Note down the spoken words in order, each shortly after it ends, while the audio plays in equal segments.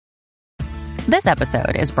This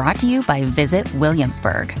episode is brought to you by Visit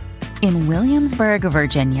Williamsburg. In Williamsburg,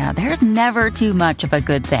 Virginia, there's never too much of a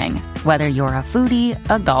good thing. Whether you're a foodie,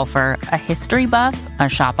 a golfer, a history buff, a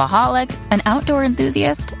shopaholic, an outdoor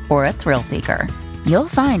enthusiast, or a thrill seeker, you'll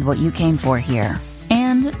find what you came for here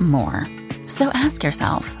and more. So ask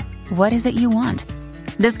yourself, what is it you want?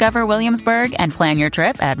 Discover Williamsburg and plan your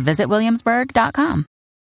trip at visitwilliamsburg.com.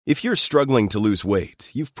 If you're struggling to lose weight,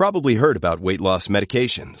 you've probably heard about weight loss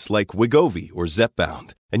medications like Wegovy or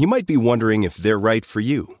Zepbound, and you might be wondering if they're right for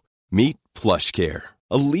you. Meet PlushCare,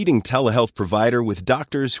 a leading telehealth provider with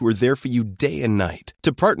doctors who are there for you day and night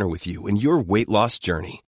to partner with you in your weight loss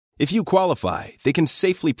journey. If you qualify, they can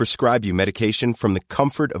safely prescribe you medication from the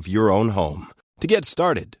comfort of your own home. To get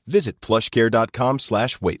started, visit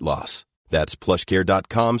plushcare.com/weight-loss. That's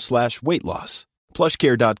plushcare.com/weight-loss.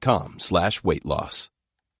 plushcare.com/weight-loss.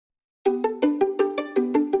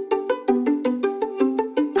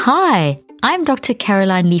 Hi, I'm Dr.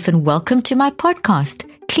 Caroline Leaf and welcome to my podcast,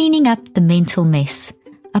 Cleaning Up the Mental Mess,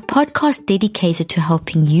 a podcast dedicated to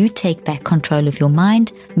helping you take back control of your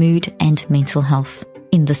mind, mood, and mental health.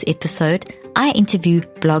 In this episode, I interview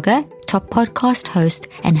blogger, top podcast host,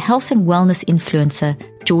 and health and wellness influencer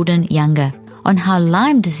Jordan Younger on how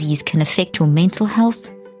Lyme disease can affect your mental health,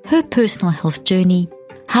 her personal health journey,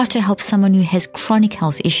 how to help someone who has chronic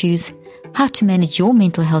health issues, how to manage your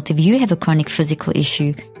mental health if you have a chronic physical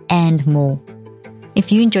issue, and more.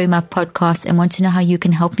 If you enjoy my podcast and want to know how you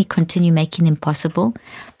can help me continue making them possible,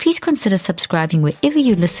 please consider subscribing wherever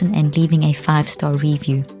you listen and leaving a 5-star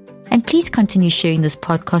review. And please continue sharing this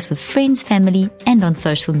podcast with friends, family, and on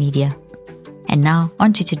social media. And now,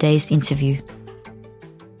 on to today's interview.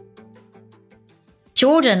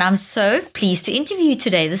 Jordan, I'm so pleased to interview you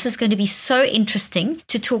today. This is going to be so interesting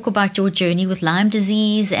to talk about your journey with Lyme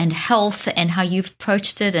disease and health and how you've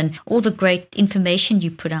approached it and all the great information you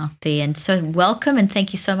put out there. And so welcome and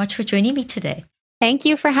thank you so much for joining me today. Thank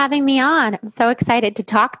you for having me on. I'm so excited to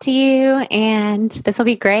talk to you and this will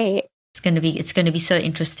be great. It's going to be so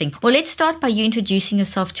interesting. Well, let's start by you introducing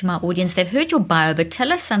yourself to my audience. They've heard your bio, but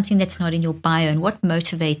tell us something that's not in your bio and what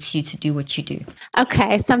motivates you to do what you do.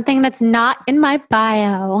 Okay, something that's not in my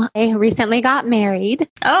bio. I recently got married.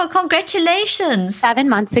 Oh, congratulations. 7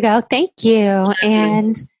 months ago. Thank you.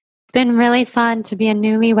 And it's been really fun to be a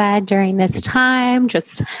newlywed during this time,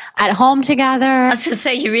 just at home together. I was going to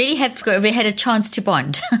say, you really have had a chance to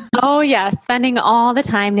bond. Oh, yeah, spending all the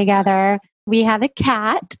time together. We have a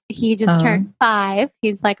cat. He just turned 5.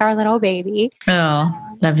 He's like our little baby. Oh,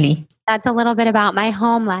 lovely. That's a little bit about my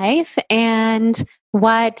home life. And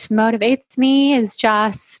what motivates me is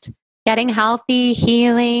just getting healthy,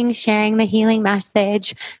 healing, sharing the healing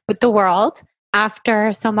message with the world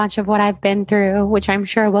after so much of what I've been through, which I'm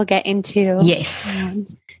sure we'll get into. Yes. And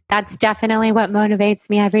that's definitely what motivates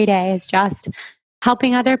me every day, is just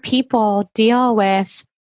helping other people deal with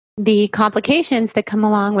the complications that come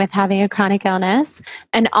along with having a chronic illness,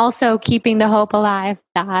 and also keeping the hope alive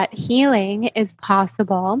that healing is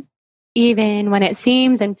possible, even when it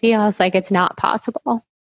seems and feels like it's not possible.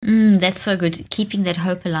 That's so good. Keeping that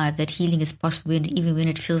hope alive, that healing is possible, even when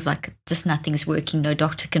it feels like just nothing's working. No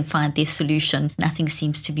doctor can find their solution. Nothing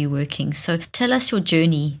seems to be working. So tell us your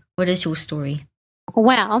journey. What is your story?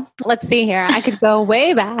 Well, let's see here. I could go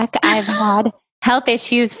way back. I've had health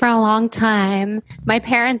issues for a long time. My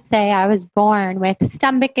parents say I was born with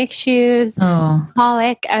stomach issues,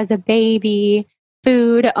 colic as a baby.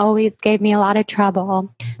 Food always gave me a lot of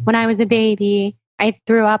trouble. When I was a baby, I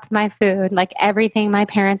threw up my food, like everything my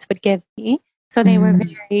parents would give me. So they were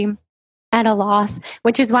very at a loss,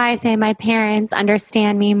 which is why I say my parents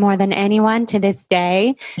understand me more than anyone to this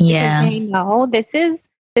day. Yeah. Because they know this is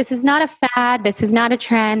not a fad. This is not a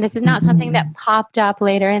trend. This is not something that popped up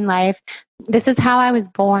later in life. This is how I was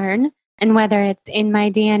born. And whether it's in my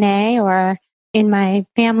DNA or in my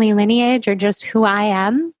family lineage or just who I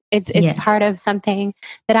am, it's part of something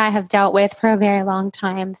that I have dealt with for a very long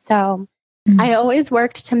time. So I always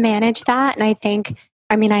worked to manage that.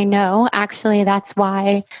 And I know actually that's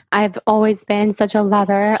why I've always been such a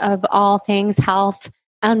lover of all things health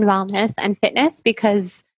and wellness and fitness,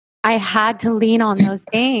 because I had to lean on those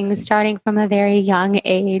things starting from a very young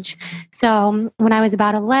age. So when I was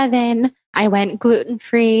about 11, I went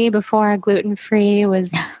gluten-free before gluten-free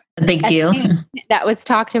was a big deal. That was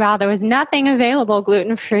talked about. There was nothing available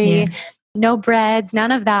gluten-free, no breads,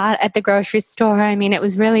 none of that at the grocery store. I mean, it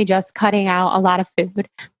was really just cutting out a lot of food.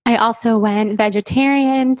 I also went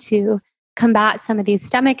vegetarian to combat some of these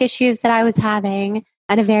stomach issues that I was having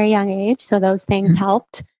at a very young age. So those things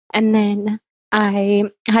helped. And then I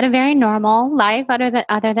had a very normal life other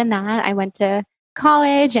than that. I went to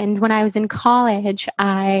college, and when I was in college,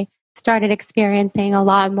 I started experiencing a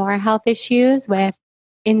lot more health issues with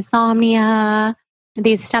insomnia.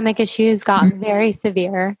 These stomach issues got very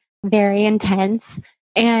severe, very intense.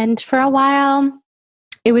 And for a while,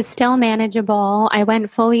 it was still manageable. I went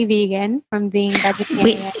fully vegan from being vegetarian.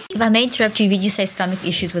 Wait, if I may interrupt you, when you say stomach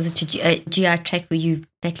issues, was it a GI tract? Were you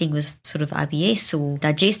battling with sort of IBS or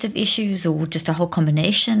digestive issues or just a whole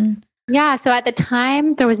combination? Yeah, so at the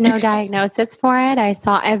time, there was no diagnosis for it. I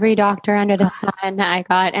saw every doctor under the sun. I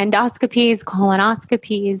got endoscopies,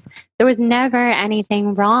 colonoscopies. There was never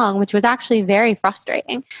anything wrong, which was actually very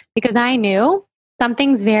frustrating because I knew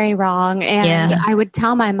something's very wrong. And I would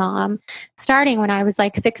tell my mom, starting when I was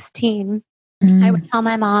like 16, I would tell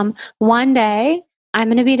my mom, one day I'm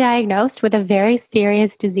going to be diagnosed with a very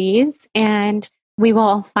serious disease and we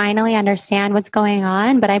will finally understand what's going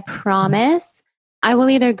on. But I promise I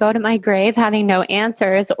will either go to my grave having no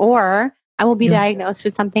answers or I will be diagnosed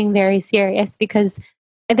with something very serious because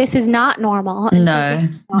this is not normal. And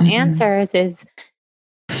no answers is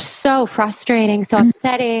so frustrating, so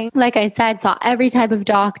upsetting. Like I said, saw every type of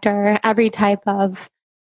doctor, every type of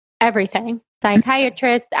everything.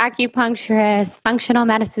 Psychiatrists, acupuncturists, functional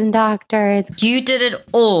medicine doctors. You did it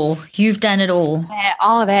all. You've done it all.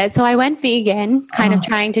 All of it. So I went vegan, kind of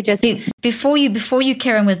trying to just... Before you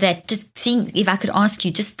carry on with that, just seeing if I could ask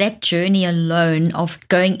you, just that journey alone of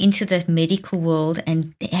going into the medical world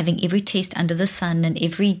and having every test under the sun and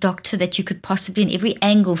every doctor that you could possibly, in every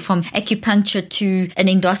angle from acupuncture to an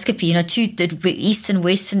endoscopy, to the East and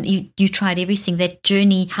West, and you tried everything. That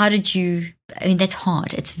journey, how did you... I mean, that's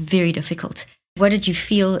hard. It's very difficult. What did you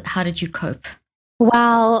feel? How did you cope?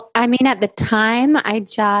 Well, I mean, at the time,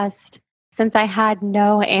 since I had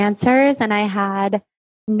no answers and I had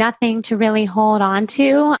nothing to really hold on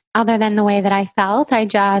to other than the way that I felt, I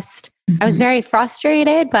was very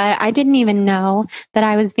frustrated, but I didn't even know that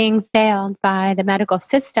I was being failed by the medical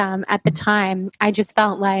system at the time. I just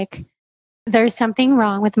felt like there's something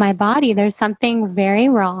wrong with my body. There's something very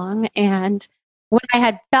wrong. And what I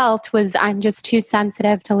had felt was I'm just too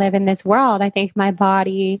sensitive to live in this world. I think my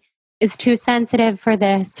body is too sensitive for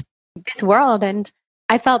this world. And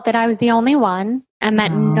I felt that I was the only one and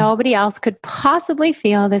that nobody else could possibly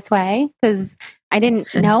feel this way because I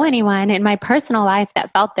didn't know anyone in my personal life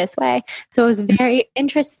that felt this way. So it was very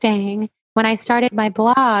interesting when I started my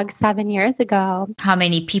blog 7 years ago. How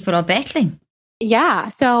many people are battling? Yeah.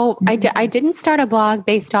 So I didn't start a blog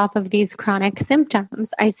based off of these chronic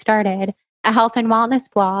symptoms. I started a health and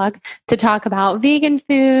wellness blog to talk about vegan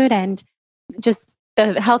food and just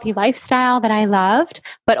the healthy lifestyle that I loved.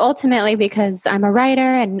 But ultimately, because I'm a writer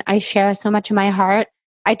and I share so much of my heart,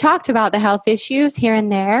 I talked about the health issues here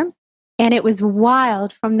and there. And it was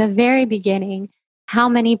wild from the very beginning how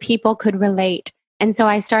many people could relate. And so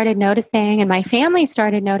I started noticing, and my family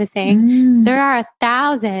started noticing, there are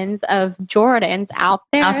thousands of Jordans out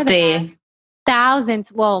there.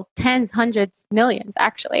 Thousands, well, tens, hundreds, millions,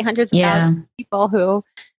 actually, hundreds of thousands of people who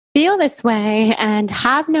feel this way and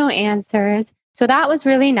have no answers. So that was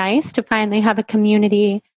really nice to finally have a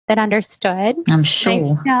community that understood. I'm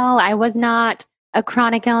sure. I was not a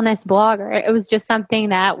chronic illness blogger. It was just something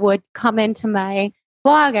that would come into my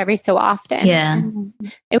blog every so often. Yeah.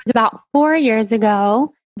 It was about 4 years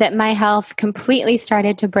ago that my health completely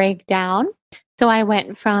started to break down. So I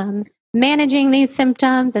went from managing these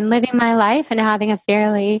symptoms and living my life and having a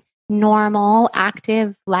fairly normal,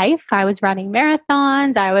 active life. I was running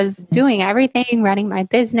marathons. I was doing everything, running my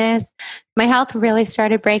business. My health really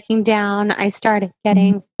started breaking down. I started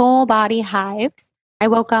getting full body hives. I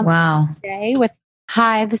woke up one day with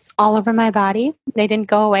hives all over my body. They didn't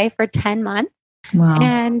go away for 10 months. Wow.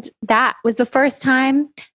 And that was the first time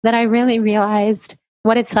that I really realized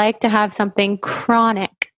what it's like to have something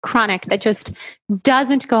chronic that just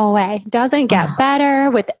doesn't go away, doesn't get better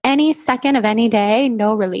with any second of any day,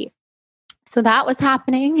 no relief. So that was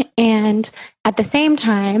happening. And at the same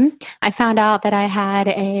time, I found out that I had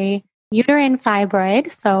a uterine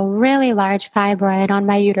fibroid, so really large fibroid on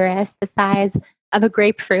my uterus, the size of a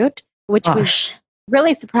grapefruit, which was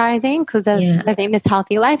really surprising because of living this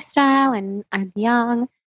healthy lifestyle and I'm young.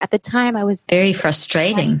 At the time, I was very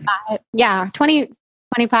frustrating.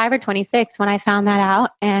 25 or 26 when I found that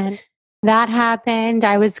out. And that happened.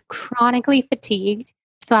 I was chronically fatigued.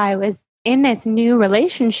 So I was in this new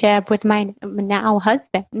relationship with my now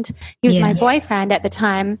husband. He was my boyfriend at the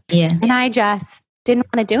time. Yeah. And I just didn't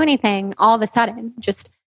want to do anything all of a sudden. Just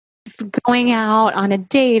going out on a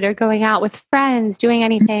date or going out with friends, doing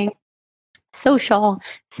anything social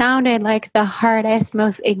sounded like the hardest,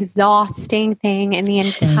 most exhausting thing in the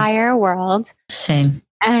entire world. Same.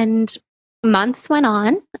 And months went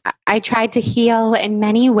on. I tried to heal in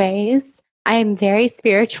many ways. I'm very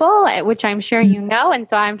spiritual, which I'm sure you know. And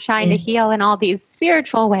so I'm trying to heal in all these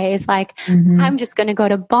spiritual ways. Like, I'm just going to go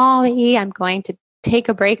to Bali. I'm going to take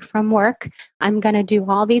a break from work. I'm going to do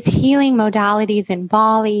all these healing modalities in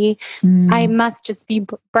Bali. I must just be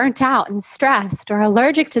burnt out and stressed or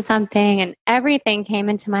allergic to something. And everything came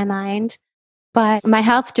into my mind. But my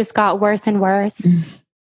health just got worse and worse.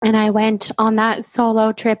 And I went on that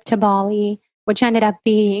solo trip to Bali, which ended up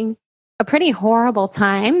being a pretty horrible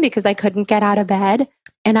time because I couldn't get out of bed.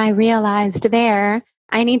 And I realized there,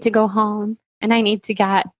 I need to go home and I need to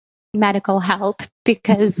get medical help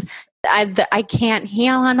because I can't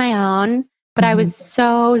heal on my own. But I was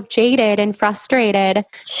so jaded and frustrated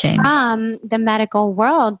from the medical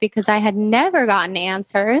world because I had never gotten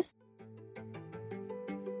answers.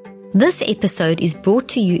 This episode is brought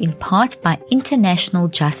to you in part by International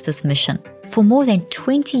Justice Mission. For more than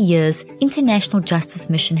 20 years, International Justice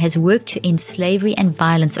Mission has worked to end slavery and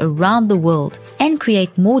violence around the world and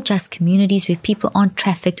create more just communities where people aren't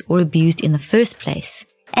trafficked or abused in the first place.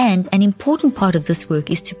 And an important part of this work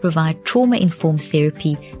is to provide trauma-informed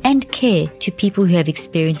therapy and care to people who have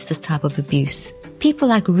experienced this type of abuse. People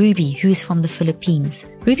like Ruby, who is from the Philippines.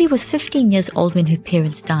 Ruby was 15 years old when her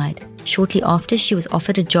parents died. Shortly after, she was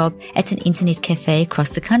offered a job at an internet cafe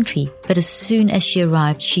across the country, but as soon as she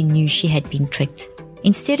arrived, she knew she had been tricked.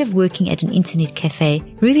 Instead of working at an internet cafe,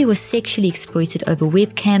 Ruby was sexually exploited over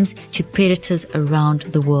webcams to predators around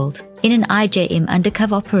the world. In an IJM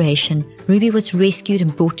undercover operation, Ruby was rescued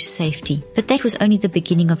and brought to safety, but that was only the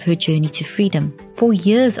beginning of her journey to freedom. 4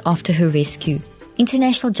 years after her rescue,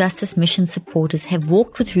 International Justice Mission supporters have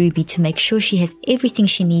walked with Ruby to make sure she has everything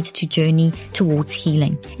she needs to journey towards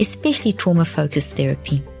healing, especially trauma-focused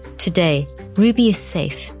therapy. Today, Ruby is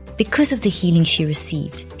safe. Because of the healing she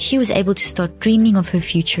received, she was able to start dreaming of her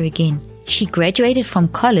future again. She graduated from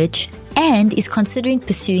college and is considering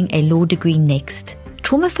pursuing a law degree next.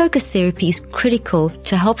 Trauma-focused therapy is critical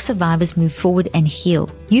to help survivors move forward and heal.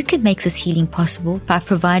 You can make this healing possible by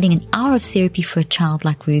providing an hour of therapy for a child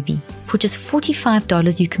like Ruby. For just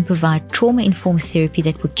 $45, you can provide trauma-informed therapy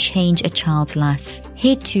that will change a child's life.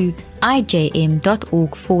 Head to ijm.org/Dr.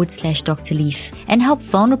 Leaf and help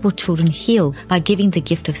vulnerable children heal by giving the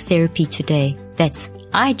gift of therapy today. That's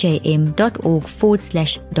ijm.org/Dr.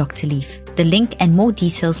 Leaf. The link and more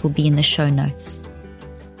details will be in the show notes.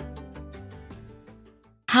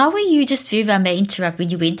 How were you, just if I may interrupt, when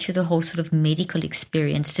you went through the whole sort of medical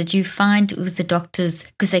experience, did you find with the doctors,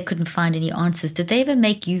 because they couldn't find any answers, did they ever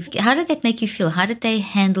how did that make you feel? How did they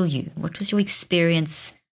handle you? What was your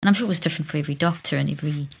experience? And I'm sure it was different for every doctor and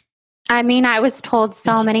every... I mean, I was told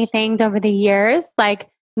so many things over the years, like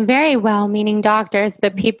very well-meaning doctors,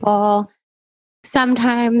 but people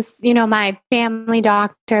sometimes, my family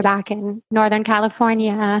doctor back in Northern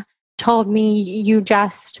California told me you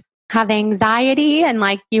just have anxiety and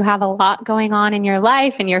like you have a lot going on in your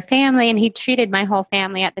life and your family. And he treated my whole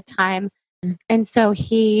family at the time. And so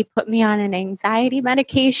he put me on an anxiety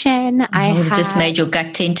medication. It just made your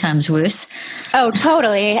gut 10 times worse. Oh,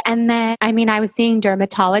 totally. And then, I was seeing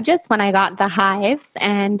dermatologists when I got the hives,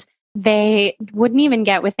 and they wouldn't even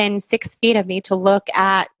get within 6 feet of me to look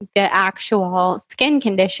at the actual skin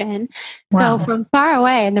condition. Wow. So from far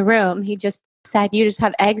away in the room, he just said, you just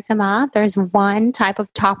have eczema. There's one type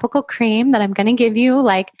of topical cream that I'm going to give you.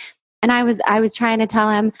 And I was trying to tell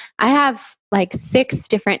him, I have 6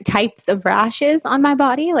 different types of rashes on my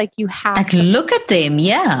body. You have to look at them.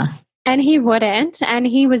 Yeah. And he wouldn't. And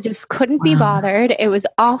he was just couldn't be bothered. It was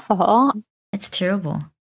awful. It's terrible.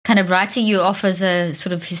 Kind of writing you off as a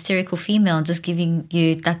sort of hysterical female and just giving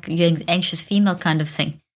you your anxious female kind of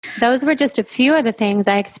thing. Those were just a few of the things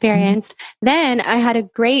I experienced. Then I had a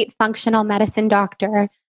great functional medicine doctor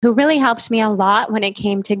who really helped me a lot when it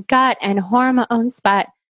came to gut and hormones. But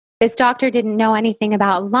this doctor didn't know anything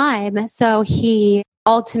about Lyme. So he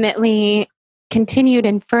ultimately continued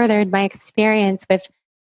and furthered my experience with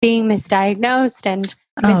being misdiagnosed and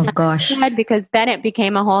misunderstood, because then it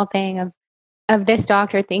became a whole thing of this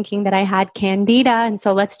doctor thinking that I had candida. And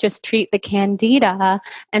so let's just treat the candida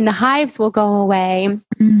and the hives will go away.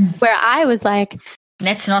 Where I was like,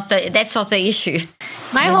 that's not the issue.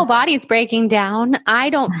 My whole body's breaking down. I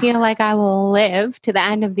don't feel like I will live to the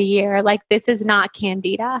end of the year. This is not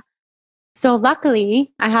candida. So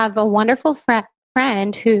luckily I have a wonderful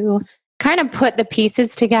friend who kind of put the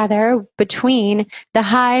pieces together between the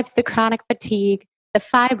hives, the chronic fatigue, the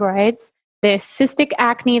fibroids, the cystic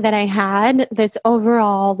acne that I had, this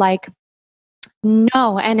overall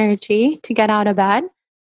no energy to get out of bed.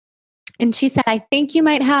 And she said, I think you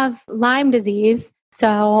might have Lyme disease.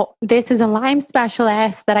 So this is a Lyme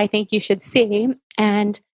specialist that I think you should see.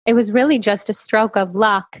 And it was really just a stroke of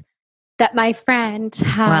luck that my friend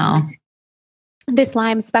had this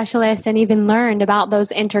Lyme specialist and even learned about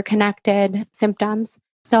those interconnected symptoms.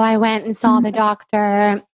 So I went and saw the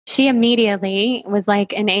doctor. She immediately was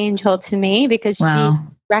like an angel to me because she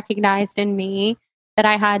recognized in me that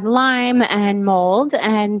I had Lyme and mold.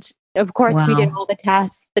 And of course, we did all the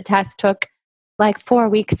tests. The test took like 4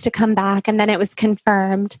 weeks to come back. And then it was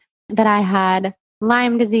confirmed that I had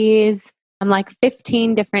Lyme disease, like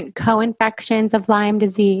 15 different co-infections of Lyme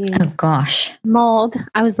disease. Oh, gosh. Mold.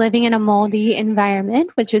 I was living in a moldy environment,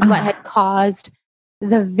 which is what had caused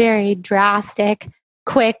the very drastic,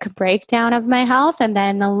 quick breakdown of my health. And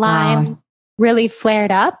then the Lyme really flared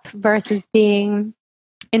up versus being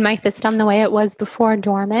in my system the way it was before,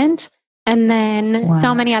 dormant. And then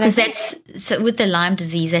so many other things. So with the Lyme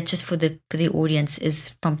disease, that's just for the audience,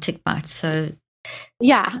 is from tick bites. So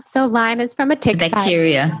so Lyme is from a tick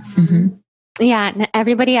bacteria. Bite. Yeah, and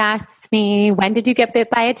everybody asks me, when did you get bit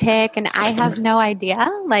by a tick? And I have no idea.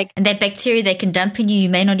 And that bacteria they can dump in you, you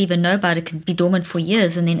may not even know about it. It can be dormant for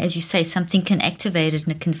years. And then, as you say, something can activate it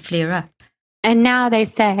and it can flare up. And now they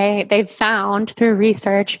say they've found through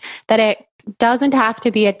research that it doesn't have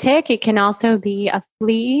to be a tick. It can also be a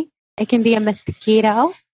flea. It can be a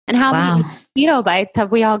mosquito. And how many mosquito bites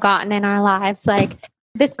have we all gotten in our lives?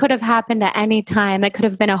 This could have happened at any time. It could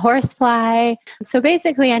have been a horsefly. So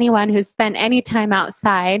basically anyone who's spent any time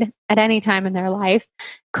outside at any time in their life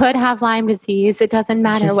could have Lyme disease. It doesn't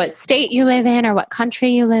matter what state you live in or what country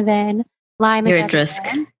you live in. Lyme is at risk.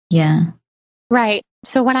 Yeah. Right.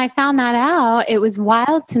 So when I found that out, it was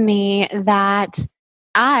wild to me that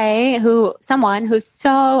someone who's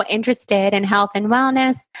so interested in health and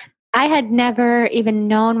wellness, I had never even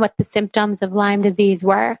known what the symptoms of Lyme disease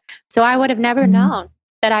were. So I would have never known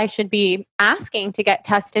that I should be asking to get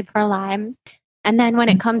tested for Lyme. And then when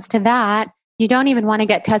it comes to that, you don't even want to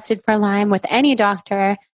get tested for Lyme with any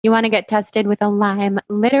doctor. You want to get tested with a Lyme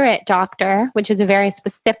literate doctor, which is a very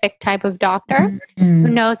specific type of doctor who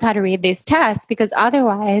knows how to read these tests, because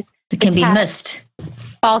otherwise it can be missed.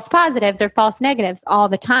 False positives or false negatives all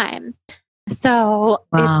the time. So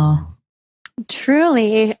it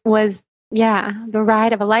truly was, the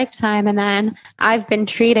ride of a lifetime. And then I've been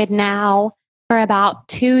treated now for about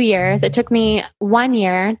 2 years. It took me 1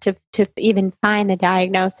 year to even find the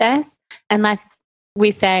diagnosis, unless we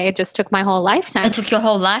say it just took my whole lifetime. It took your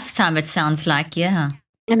whole lifetime, it sounds like, yeah.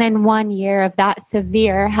 And then 1 year of that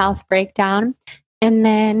severe health breakdown. And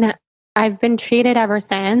then I've been treated ever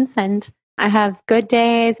since. And I have good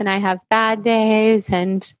days and I have bad days.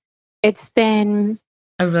 And it's been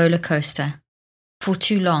a roller coaster for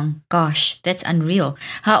too long. Gosh, that's unreal.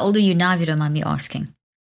 How old are you now, if you don't mind me asking?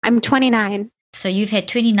 I'm 29. So you've had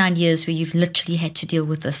 29 years where you've literally had to deal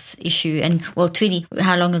with this issue. And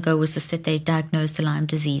how long ago was this that they diagnosed the Lyme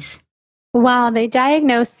disease? Well, they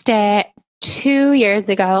diagnosed it 2 years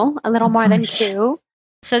ago, a little more than 2.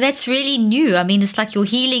 So that's really new. I mean, it's like your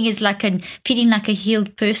healing is feeling like a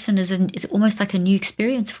healed person is almost like a new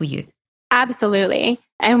experience for you. Absolutely.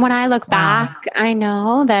 And when I look back, I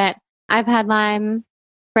know that I've had Lyme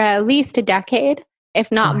for at least a decade, if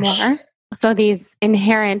not more. So these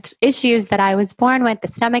inherent issues that I was born with, the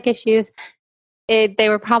stomach issues, they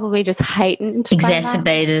were probably just heightened.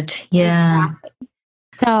 Exacerbated. Yeah. Exactly.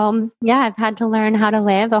 So, I've had to learn how to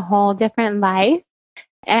live a whole different life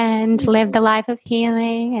and live the life of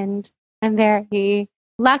healing. And I'm very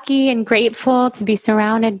lucky and grateful to be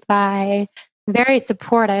surrounded by very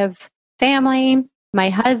supportive family, my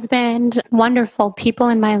husband, wonderful people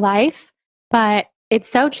in my life. But it's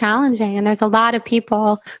so challenging. And there's a lot of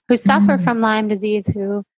people who suffer from Lyme disease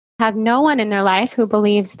who have no one in their life who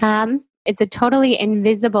believes them. It's a totally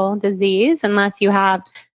invisible disease unless you have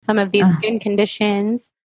some of these skin conditions.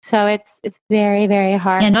 So it's very, very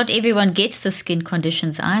hard. Yeah, not everyone gets the skin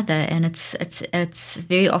conditions either. And it's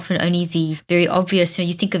very often only the very obvious.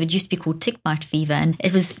 You think of it used to be called tick bite fever. And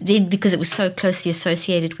it was then because it was so closely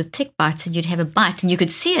associated with tick bites, and you'd have a bite and you could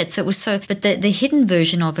see it. So it was but the hidden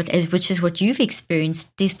version of it, which is what you've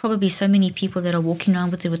experienced, there's probably so many people that are walking around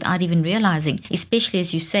with it without even realizing, especially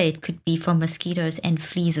as you say, it could be from mosquitoes and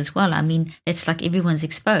fleas as well. I mean, it's like everyone's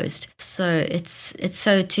exposed. So it's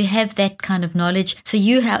so to have that kind of knowledge. So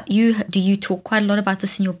do you talk quite a lot about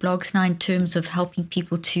this in your blogs now in terms of helping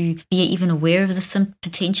people to be even aware of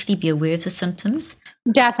potentially be aware of the symptoms?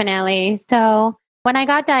 Definitely. So when I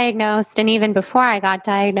got diagnosed, and even before I got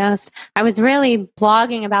diagnosed, I was really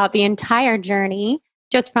blogging about the entire journey,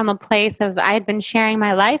 just from a place of I had been sharing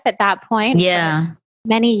my life at that point for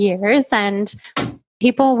many years, and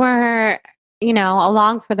people were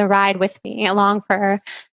along for the ride with me, along for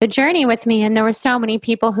the journey with me. And there were so many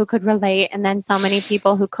people who could relate, and then so many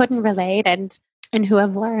people who couldn't relate. And and who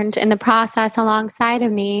have learned in the process alongside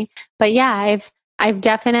of me. But yeah, I've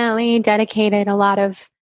definitely dedicated a lot of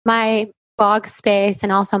my blog space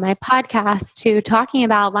and also my podcast to talking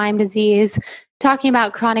about Lyme disease, talking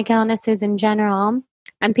about chronic illnesses in general.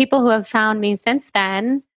 And people who have found me since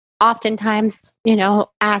then oftentimes,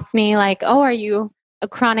 ask me like, oh, are you a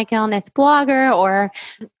chronic illness blogger, or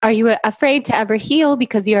are you afraid to ever heal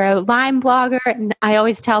because you're a Lyme blogger? And I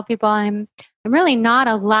always tell people I'm really not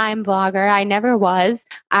a Lyme blogger. I never was.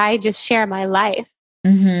 I just share my life.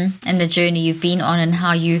 Mm-hmm. And the journey you've been on and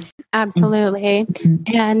how you... Absolutely.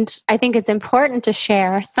 Mm-hmm. And I think it's important to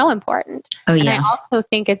share. So important. Oh, yeah. And I also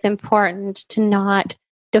think it's important to not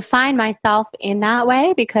define myself in that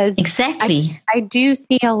way, because exactly, I do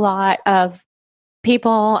see a lot of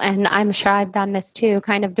people, and I'm sure I've done this too,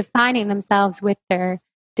 kind of defining themselves with their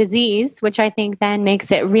disease, which I think then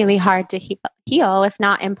makes it really hard to heal, if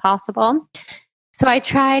not impossible. So I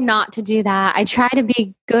try not to do that. I try to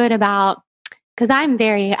be good about, because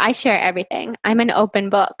I share everything. I'm an open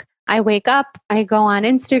book. I wake up, I go on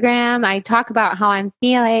Instagram, I talk about how I'm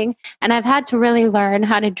feeling, and I've had to really learn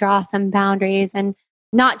how to draw some boundaries and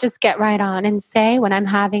not just get right on and say when I'm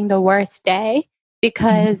having the worst day,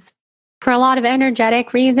 because for a lot of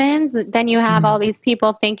energetic reasons, then you have all these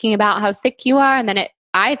people thinking about how sick you are, and then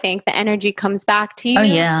I think the energy comes back to you. Oh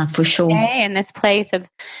yeah, for sure. In this place of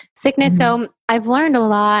sickness. So I've learned a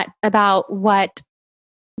lot about what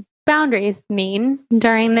boundaries mean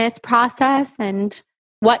during this process and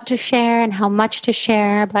what to share and how much to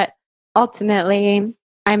share. But ultimately,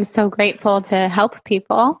 I'm so grateful to help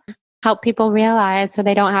people realize so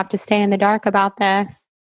they don't have to stay in the dark about this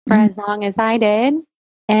for as long as I did,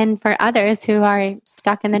 and for others who are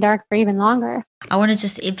stuck in the dark for even longer. I want to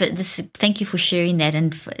just thank you for sharing that,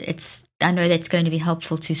 and I know that's going to be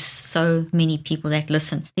helpful to so many people that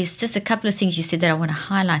listen. There's just a couple of things you said that I want to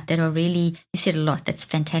highlight that are really, you said a lot, that's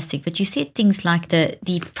fantastic, but you said things like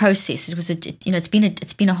the process. It was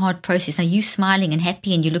it's been a hard process. Now you smiling and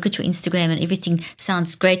happy, and you look at your Instagram and everything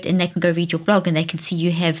sounds great, and they can go read your blog and they can see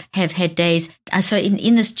you have had days. So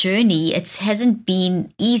in this journey, it hasn't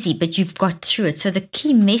been easy, but you've got through it. So the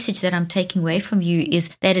key message that I'm taking away from you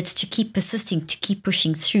is that it's to keep persisting, to keep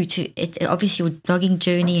pushing through, obviously your blogging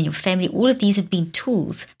journey and your family. All of these have been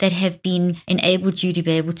tools that have enabled you to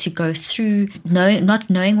be able to go through not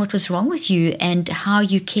knowing what was wrong with you and how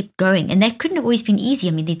you kept going. And that couldn't have always been easy.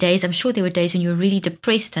 I mean, I'm sure there were days when you were really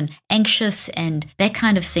depressed and anxious and that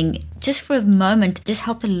kind of thing. Just for a moment, just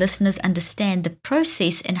help the listeners understand the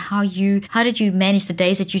process and how did you manage the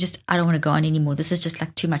days that you just, I don't want to go on anymore. This is just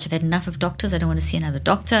like too much. I've had enough of doctors. I don't want to see another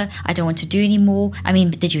doctor. I don't want to do anymore. I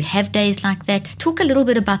mean, did you have days like that? Talk a little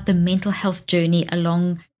bit about the mental health journey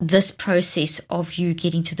along this process of you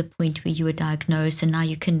getting to the point where you were diagnosed, and now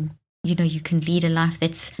you can lead a life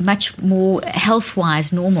that's much more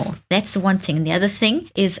health-wise normal. That's the one thing. And the other thing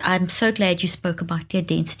is, I'm so glad you spoke about the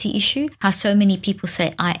identity issue, how so many people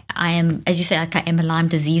say, I am, as you say, like I am a Lyme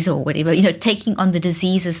disease or whatever, taking on the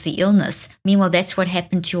disease as the illness. Meanwhile, that's what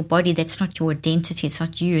happened to your body. That's not your identity. It's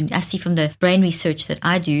not you. And I see from the brain research that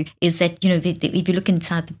I do is that, if you look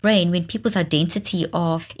inside the brain, when people's identity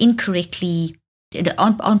are incorrectly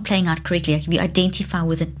aren't playing out correctly, like if you identify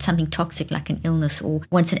with something toxic like an illness or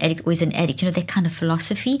once an addict, always an addict, that kind of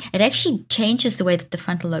philosophy, it actually changes the way that the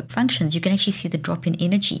frontal lobe functions. You can actually see the drop in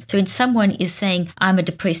energy. So when someone is saying, I'm a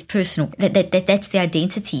depressed person, that's the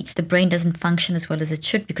identity. The brain doesn't function as well as it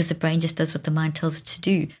should because the brain just does what the mind tells it to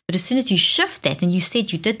do. But as soon as you shift that, and you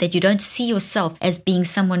said you did that, you don't see yourself as being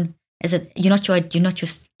someone, you're not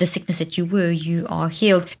the sickness that you were. You are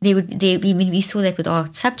healed. We saw that with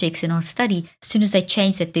our subjects in our study. As soon as they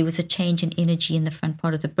changed that, there was a change in energy in the front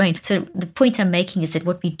part of the brain. So the point I'm making is that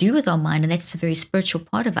what we do with our mind, and that's the very spiritual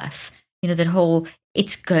part of us, that whole,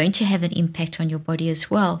 it's going to have an impact on your body as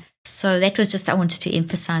well. So that was just, I wanted to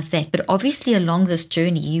emphasize that. But obviously along this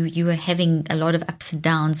journey, you were having a lot of ups and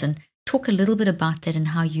downs, and talk a little bit about that and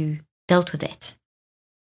how you dealt with that.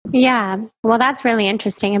 Yeah, well, that's really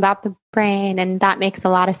interesting about the brain, and that makes a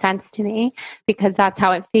lot of sense to me because that's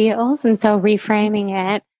how it feels. And so reframing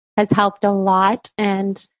it has helped a lot.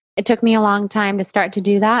 And it took me a long time to start to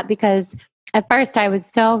do that because at first I was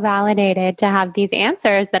so validated to have these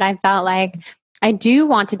answers that I felt like I do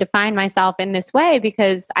want to define myself in this way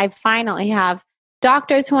because I finally have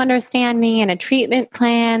doctors who understand me and a treatment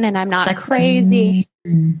plan, and I'm not crazy.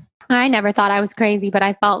 I never thought I was crazy, but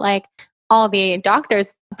I felt like all the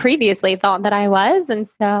doctors previously thought that I was. And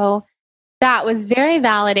so that was very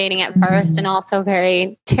validating at first and also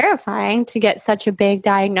very terrifying to get such a big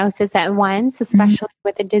diagnosis at once, especially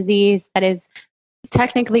with a disease that is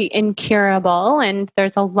technically incurable. And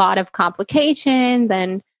there's a lot of complications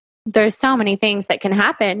and there's so many things that can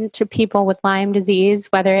happen to people with Lyme disease,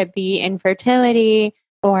 whether it be infertility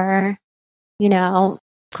or,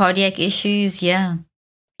 cardiac issues. Yeah.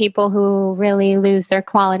 People who really lose their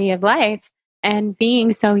quality of life. And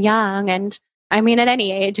being so young, and I mean, at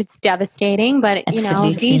any age, it's devastating, but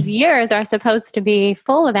these years are supposed to be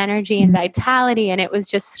full of energy and vitality. And it was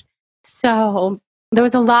just there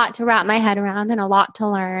was a lot to wrap my head around and a lot to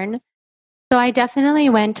learn. So I definitely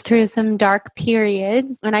went through some dark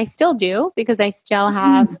periods, and I still do, because I still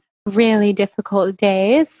have really difficult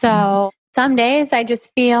days. So some days I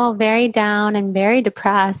just feel very down and very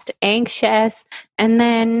depressed, anxious. And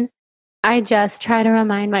then I just try to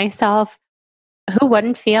remind myself, who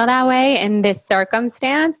wouldn't feel that way in this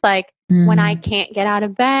circumstance? Like when I can't get out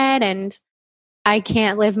of bed and I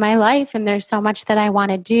can't live my life and there's so much that I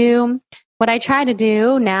want to do. What I try to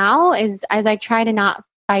do now is I try to not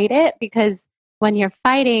fight it, because when you're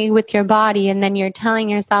fighting with your body and then you're telling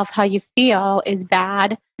yourself how you feel is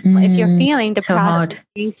bad. If you're feeling depressed,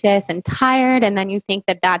 anxious, and tired, and then you think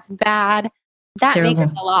that that's bad, that makes it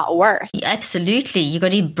a lot worse. Absolutely. You got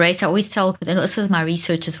to embrace. I always tell, and also with my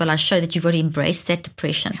research as well, I show that you've got to embrace that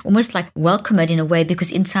depression, almost like welcome it in a way,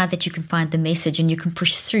 because inside that you can find the message and you can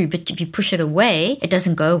push through. But if you push it away, it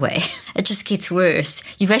doesn't go away. It just gets worse.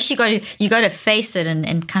 You've actually got to face it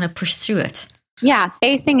and kind of push through it. Yeah,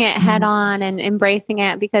 facing it head on and embracing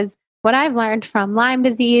it, because what I've learned from Lyme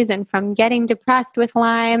disease and from getting depressed with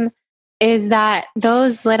Lyme is that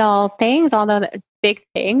those little things, although big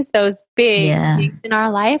things, those big things in our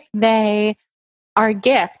life, they are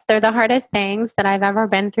gifts. They're the hardest things that I've ever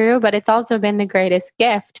been through, but it's also been the greatest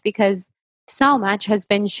gift, because so much has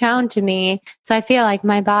been shown to me. So I feel like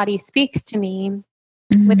my body speaks to me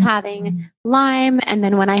with having Lyme. And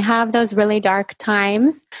then when I have those really dark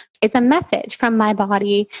times, it's a message from my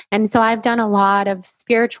body. And so I've done a lot of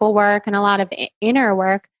spiritual work and a lot of inner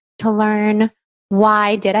work to learn,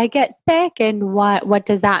 why did I get sick, and what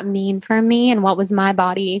does that mean for me, and what was my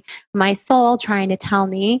body, my soul trying to tell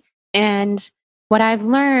me. And what I've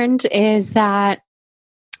learned is that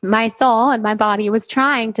my soul and my body was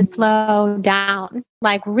trying to slow down,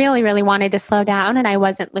 like really, really wanted to slow down, and I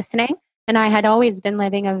wasn't listening. And I had always been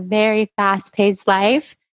living a very fast-paced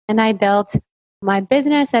life, and I built my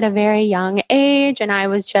business at a very young age, and I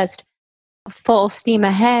was just full steam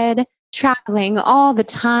ahead, traveling all the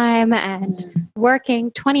time and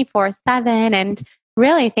working 24/7, and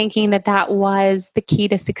really thinking that that was the key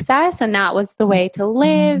to success, and that was the way to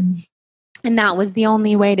live, and that was the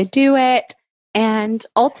only way to do it. And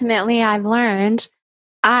ultimately, I've learned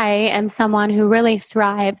I am someone who really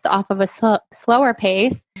thrives off of a slower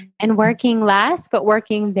pace and working less, but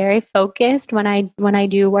working very focused when I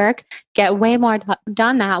do work, get way more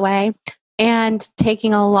done that way, and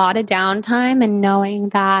taking a lot of downtime and knowing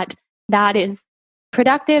that that is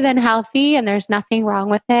productive and healthy and there's nothing wrong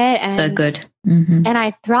with it. And, so good. And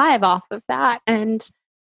I thrive off of that. And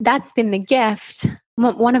that's been the gift.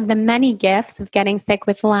 One of the many gifts of getting sick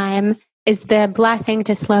with Lyme is the blessing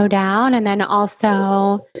to slow down, and then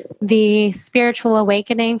also the spiritual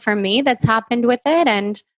awakening for me that's happened with it,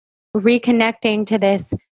 and reconnecting to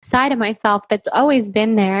this side of myself that's always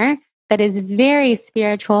been there, that is very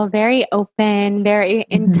spiritual, very open, very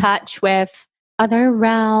in touch with other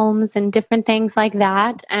realms and different things like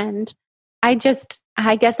that. And I guess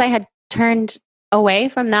I had turned away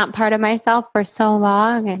from that part of myself for so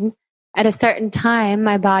long, and at a certain time,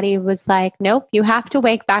 my body was like, nope, you have to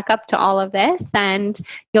wake back up to all of this, and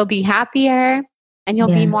you'll be happier and you'll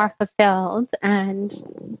be more fulfilled. And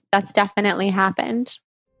that's definitely happened.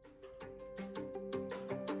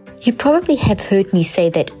 You probably have heard me say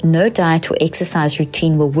that no diet or exercise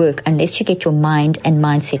routine will work unless you get your mind and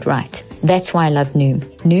mindset right. That's why I love Noom.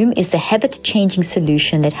 Noom is the habit-changing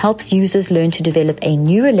solution that helps users learn to develop a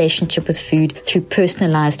new relationship with food through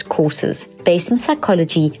personalized courses. Based in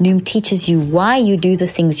psychology, Noom teaches you why you do the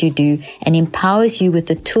things you do and empowers you with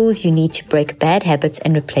the tools you need to break bad habits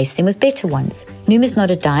and replace them with better ones. Noom is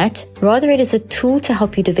not a diet. Rather, it is a tool to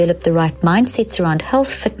help you develop the right mindsets around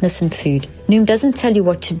health, fitness, and food. Noom doesn't tell you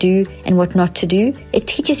what to do and what not to do. It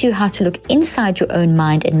teaches you how to look inside your own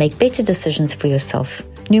mind and make better decisions for yourself.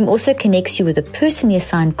 Noom also connects you with a personally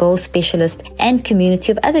assigned goal specialist and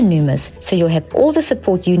community of other Noomers, so you'll have all the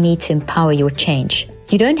support you need to empower your change.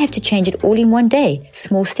 You don't have to change it all in one day.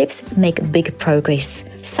 Small steps make big progress.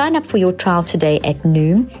 Sign up for your trial today at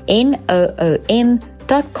Noom,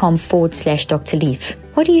 noom.com/Dr. Leaf.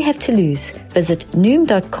 What do you have to lose? Visit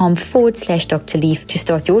noom.com/Dr. Leaf to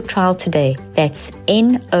start your trial today. That's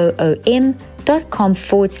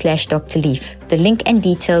noom.com/Dr. Leaf. The link and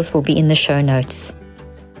details will be in the show notes.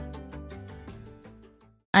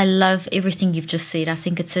 I love everything you've just said. I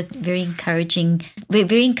think it's a very encouraging,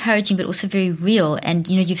 but also very real. And,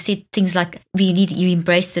 you've said things like you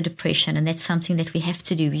embrace the depression, and that's something that we have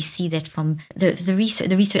to do. We see that from the research.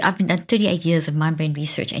 The research, I've been done 38 years of mind brain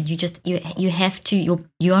research, and you have to,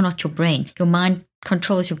 you are not your brain. Your mind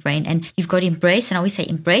controls your brain, and you've got to embrace, and I always say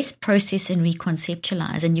embrace, process, and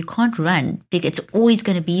reconceptualize. And you can't run, it's always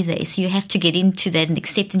going to be there. So you have to get into that and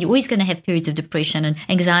accept, and you're always going to have periods of depression and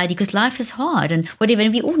anxiety because life is hard and whatever,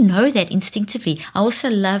 and we all know that instinctively. I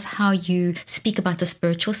also love how you speak about the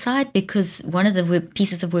spiritual side, because one of the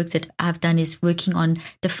pieces of work that I've done is working on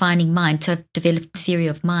defining mind. So I've developed a theory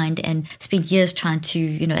of mind and spent years trying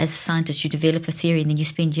to, as a scientist, you develop a theory and then you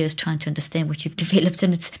spend years trying to understand what you've developed,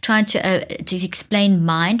 and it's trying to explain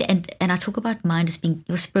mind, and I talk about mind as being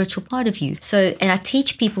your spiritual part of you. So, and I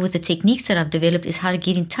teach people with the techniques that I've developed is how to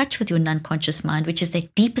get in touch with your non-conscious mind, which is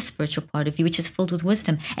that deeper spiritual part of you, which is filled with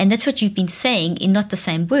wisdom. And that's what you've been saying in not the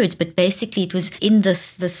same words, but basically it was in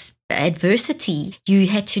this adversity, you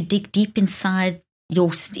had to dig deep inside your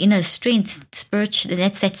inner strength, spiritual.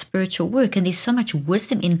 That's that spiritual work, and there's so much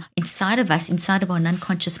wisdom inside of us, inside of our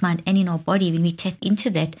unconscious mind, and in our body. When we tap into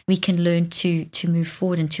that, we can learn to move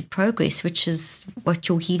forward and to progress, which is what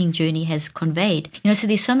your healing journey has conveyed. So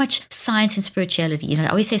there's so much science and spirituality. I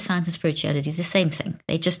always say science and spirituality is the same thing.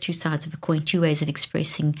 They're just two sides of a coin, two ways of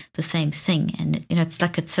expressing the same thing. And that's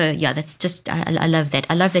just I love that.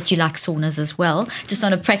 I love that you like saunas as well. Just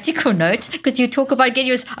on a practical note, because you talk about getting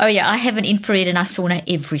yours. Oh yeah, I have an infrared and I sauna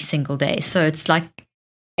every single day, so it's like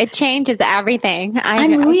it changes everything. I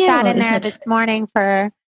Unreal, sat in there this morning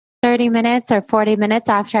for 30 minutes or 40 minutes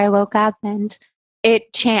after I woke up, and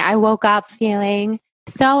I woke up feeling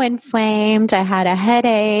so inflamed. I had a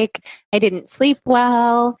headache. I didn't sleep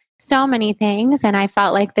well. So many things, and I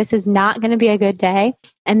felt like this is not going to be a good day.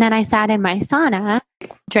 And then I sat in my sauna,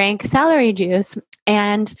 drank celery juice,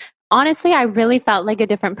 and honestly, I really felt like a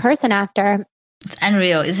different person after. It's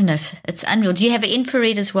unreal, isn't it? It's unreal. Do you have an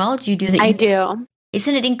infrared as well? Do you do that? I do.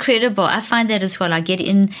 Isn't it incredible? I find that as well. I get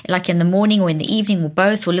in like in the morning or in the evening or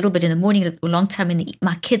both, or a little bit in the morning, a long time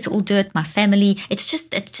my kids all do it, my family. It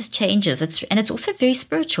just changes. It's also very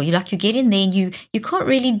spiritual. You get in there and you can't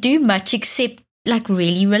really do much except like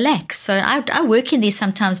really relax. So I work in there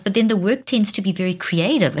sometimes, but then the work tends to be very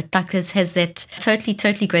creative. It has that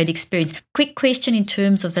totally great experience. Quick question in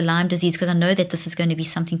terms of the Lyme disease, because I know that this is going to be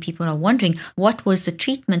something people are wondering. What was the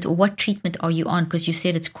treatment, or what treatment are you on? Because you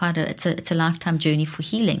said it's a lifetime journey for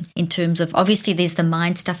healing. In terms of, obviously there's the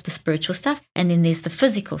mind stuff, the spiritual stuff, and then there's the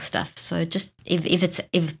physical stuff. So just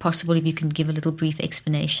if possible, if you can give a little brief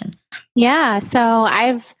explanation. Yeah. So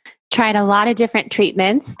I've tried a lot of different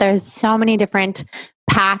treatments. There's so many different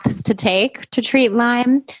paths to take to treat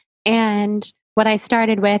Lyme. And what I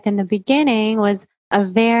started with in the beginning was a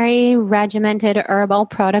very regimented herbal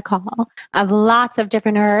protocol of lots of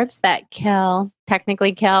different herbs that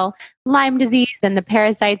technically kill Lyme disease and the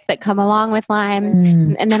parasites that come along with Lyme.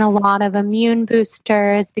 And then a lot of immune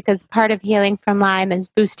boosters, because part of healing from Lyme is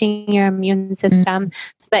boosting your immune system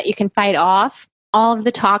so that you can fight off all of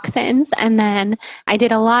the toxins. And then I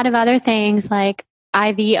did a lot of other things like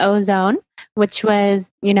IV ozone, which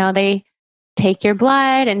was, they take your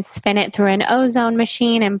blood and spin it through an ozone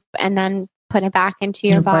machine and then put it back into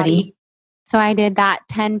your body. So I did that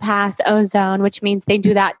 10 pass ozone, which means they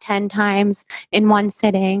do that 10 times in one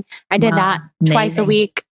sitting. I did that twice a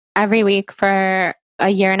week, every week for a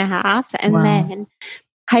year and a half. And then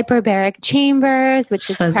hyperbaric chambers, which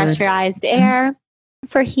is pressurized air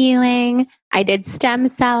for healing. I did stem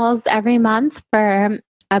cells every month for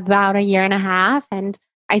about a year and a half. And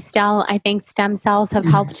I think stem cells have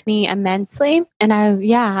helped me immensely. And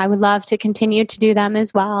I would love to continue to do them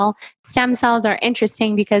as well. Stem cells are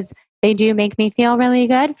interesting because they do make me feel really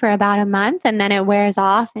good for about a month, and then it wears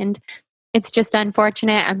off. And it's just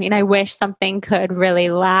unfortunate. I mean, I wish something could really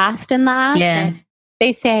last and last. Yeah. And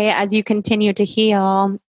they say as you continue to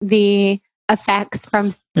heal, the effects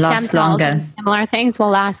from stem cells and similar things will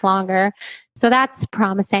last longer. So that's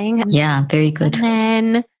promising. Yeah, very good.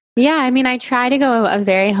 And then, I try to go a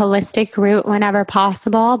very holistic route whenever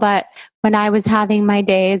possible. But when I was having my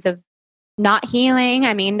days of not healing,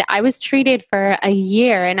 I was treated for a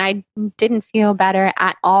year and I didn't feel better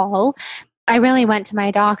at all. I really went to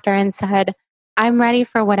my doctor and said, I'm ready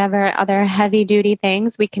for whatever other heavy duty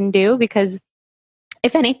things we can do, because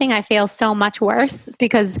if anything, I feel so much worse,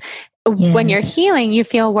 because when you're healing, you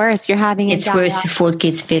feel worse. You're having it's worse before it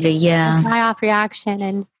gets better. Yeah. Die-off reaction.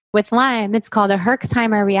 And with Lyme, it's called a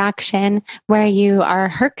Herxheimer reaction, where you are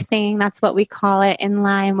herxing. That's what we call it in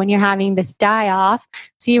Lyme, when you're having this die-off.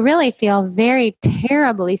 So you really feel very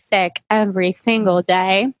terribly sick every single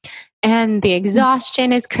day. and the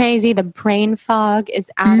exhaustion is crazy. The brain fog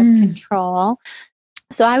is out of control.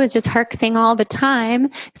 So I was just herxing all the time.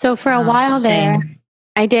 So for a while there,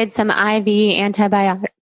 I did some IV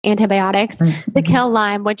antibiotics to kill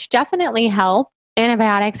Lyme, which definitely help.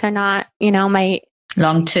 Antibiotics are not, my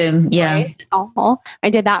long-term, at all. I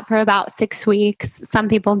did that for about 6 weeks. Some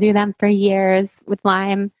people do them for years with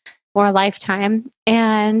Lyme or a lifetime.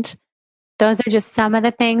 And those are just some of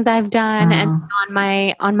the things I've done. And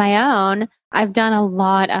on my own, I've done a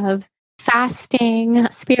lot of fasting,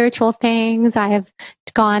 spiritual things. I have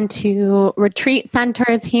gone to retreat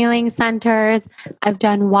centers, healing centers. I've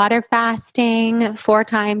done water fasting 4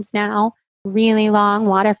 times now, really long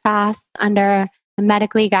water fasts under a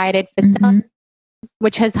medically guided facility,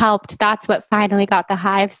 which has helped. That's what finally got the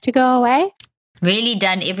hives to go away. Really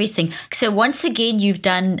done everything. So once again, you've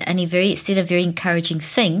done a very encouraging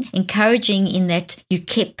thing, encouraging in that you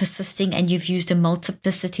kept persisting and you've used a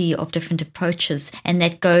multiplicity of different approaches. And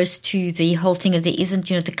that goes to the whole thing of there isn't,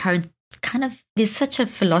 the current kind of, there's such a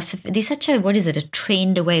philosophy, there's such a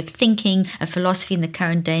trend, a way of thinking, a philosophy in the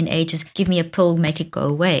current day and age is give me a pill, make it go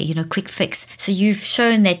away, quick fix. So you've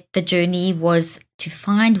shown that the journey to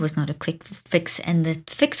find was not a quick fix and the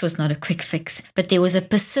fix was not a quick fix, but there was a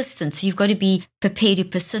persistence. So you've got to be prepared to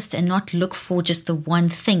persist and not look for just the one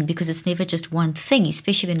thing, because it's never just one thing,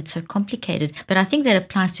 especially when it's so complicated. But I think that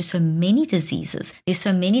applies to so many diseases. There's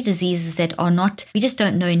so many diseases that are not, we just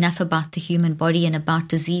don't know enough about the human body and about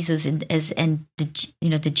diseases and the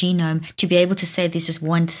genome to be able to say there's just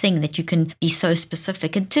one thing that you can be so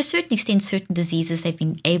specific. And to a certain extent, certain diseases, they've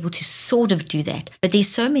been able to sort of do that. But there's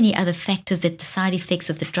so many other factors that the side effects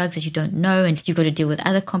of the drugs that you don't know, and you've got to deal with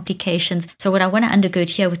other complications. So what I want to undergird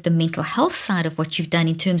here with the mental health side of what you've done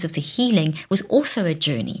in terms of the healing was also a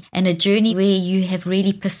journey, and a journey where you have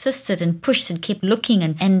really persisted and pushed and kept looking.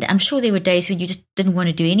 And I'm sure there were days when you just didn't want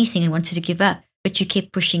to do anything and wanted to give up, but you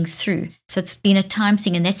kept pushing through. So it's been a time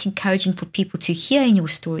thing, and that's encouraging for people to hear in your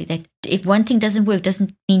story that if one thing doesn't work,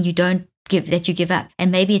 doesn't mean you give up. And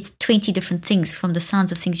maybe it's 20 different things. From the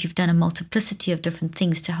sounds of things, you've done a multiplicity of different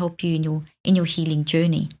things to help you in your healing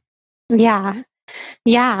journey. Yeah,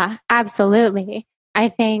 absolutely. I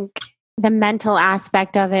think the mental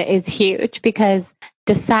aspect of it is huge, because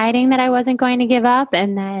deciding that I wasn't going to give up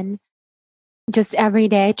and then just every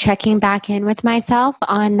day checking back in with myself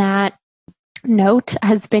on that note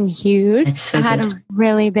has been huge. It's so I had good. a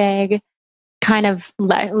really big kind of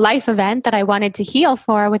life event that I wanted to heal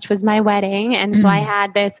for, which was my wedding. And so I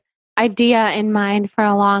had this idea in mind for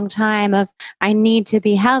a long time of I need to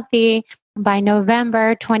be healthy by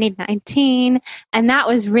November 2019. And that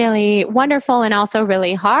was really wonderful and also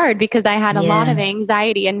really hard, because I had a lot of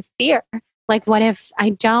anxiety and fear. Like, what if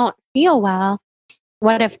I don't feel well?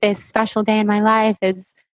 What if this special day in my life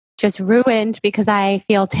is just ruined because I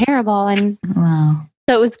feel terrible? And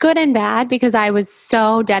so it was good and bad, because I was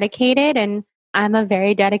so dedicated, and I'm a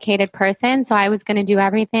very dedicated person. So I was going to do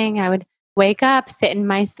everything. I would wake up, sit in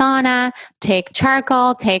my sauna, take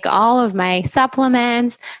charcoal, take all of my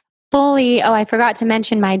supplements fully. Oh, I forgot to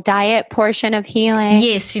mention my diet portion of healing.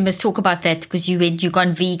 Yes, we must talk about that, because you've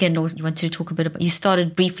gone vegan, or you wanted to talk a bit about, you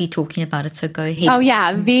started briefly talking about it. So go ahead. Oh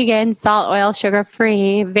yeah. Vegan, salt, oil, sugar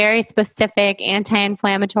free, very specific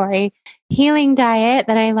anti-inflammatory healing diet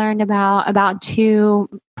that I learned about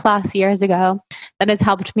 2+ years ago that has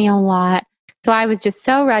helped me a lot. So I was just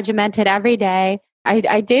so regimented every day.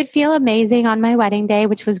 I did feel amazing on my wedding day,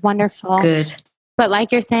 which was wonderful. Good. But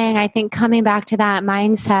like you're saying, I think coming back to that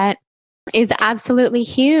mindset is absolutely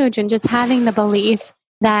huge. And just having the belief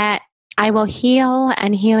that I will heal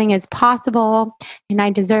and healing is possible and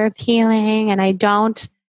I deserve healing and I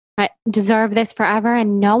deserve this forever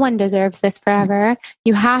and no one deserves this forever.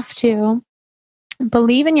 You have to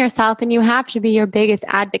believe in yourself and you have to be your biggest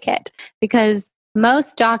advocate, because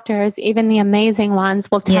most doctors, even the amazing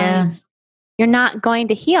ones, will tell you you're not going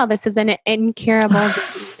to heal. This is an incurable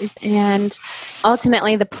disease. And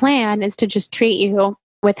ultimately the plan is to just treat you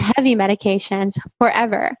with heavy medications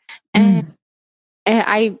forever. And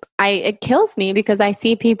it kills me, because I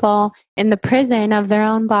see people in the prison of their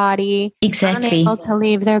own body, unable to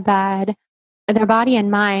leave their body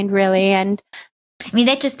and mind, really. And I mean,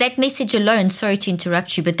 that message alone, sorry to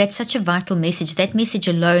interrupt you, but that's such a vital message. That message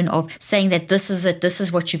alone of saying that this is it, this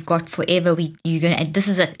is what you've got forever. You're going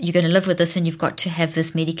to live with this and you've got to have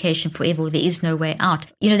this medication forever. There is no way out.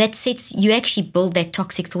 That sets, you actually build that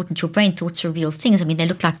toxic thought into your brain. Thoughts are real things. I mean, they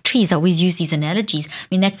look like trees. I always use these analogies. I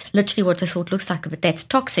mean, that's literally what the thought looks like, but that's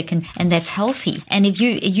toxic and that's healthy. And if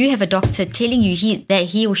you have a doctor telling you that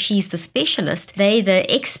he or she's the specialist, they the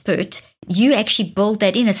expert, you actually build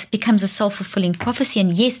that in. It becomes a self-fulfilling prophecy.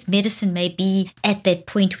 And yes, medicine may be at that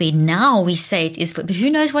point where now we say it is, but who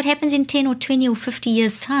knows what happens in 10 or 20 or 50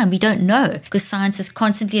 years' time? We don't know, because science is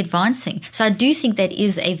constantly advancing. So I do think that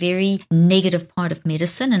is a very negative part of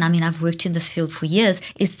medicine. And I mean, I've worked in this field for years,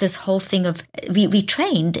 is this whole thing of we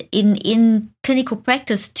trained in clinical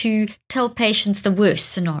practice to tell patients the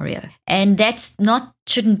worst scenario. And that's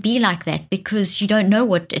shouldn't be like that, because you don't know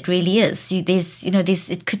what it really is.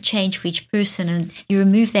 It could change for each person, and you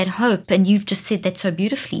remove that hope. And you've just said that so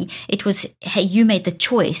beautifully. It was, hey, you made the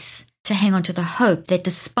choice to hang on to the hope that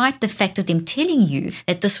despite the fact of them telling you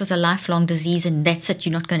that this was a lifelong disease and that's it,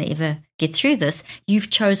 you're not going to ever get through this, you've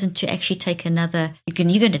chosen to actually take another, you're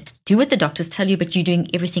going to do what the doctors tell you, but you're doing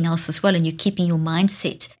everything else as well, and you're keeping your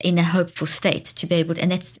mindset in a hopeful state to be able to,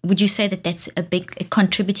 and would you say that that's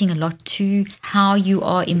contributing a lot to how you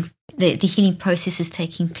are in the healing process is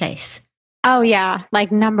taking place? Oh yeah.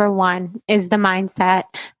 Like number one is the mindset,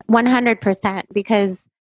 100%, because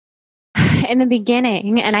in the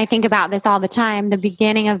beginning, and I think about this all the time, the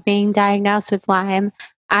beginning of being diagnosed with Lyme,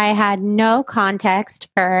 I had no context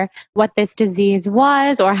for what this disease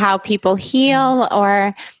was or how people heal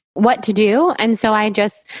or what to do. And so I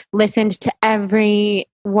just listened to every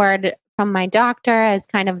word from my doctor as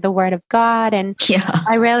kind of the word of God. And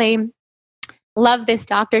I really love this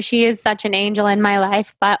doctor. She is such an angel in my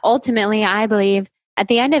life. But ultimately, I believe at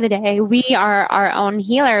the end of the day, we are our own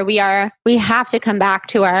healer. We have to come back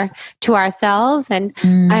to ourselves. And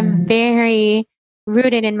I'm very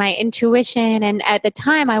rooted in my intuition. And at the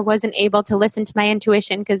time, I wasn't able to listen to my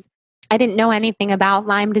intuition because I didn't know anything about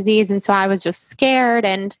Lyme disease. And so I was just scared.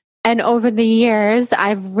 And over the years,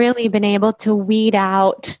 I've really been able to weed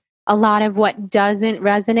out a lot of what doesn't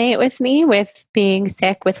resonate with me, with being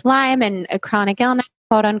sick with Lyme and a chronic illness,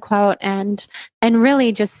 quote unquote, and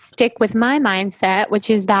really just stick with my mindset, which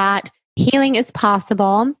is that healing is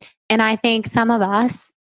possible. And I think some of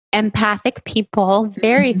us, empathic people,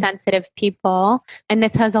 very sensitive people, and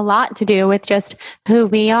this has a lot to do with just who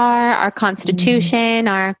we are, our constitution,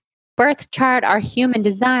 our birth chart, our human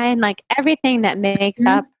design, like everything that makes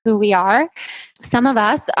up who we are. Some of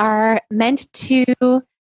us are meant to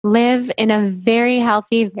live in a very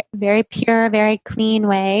healthy, very pure, very clean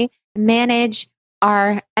way, manage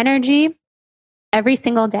our energy every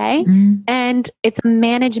single day. And it's a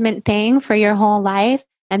management thing for your whole life.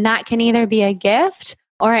 And that can either be a gift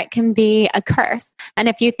or it can be a curse. And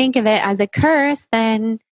if you think of it as a curse,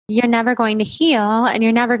 then you're never going to heal and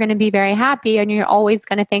you're never going to be very happy and you're always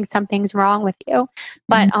going to think something's wrong with you.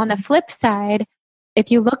 But on the flip side,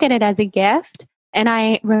 if you look at it as a gift, and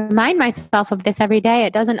I remind myself of this every day,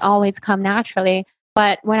 it doesn't always come naturally.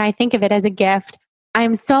 But when I think of it as a gift,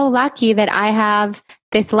 I'm so lucky that I have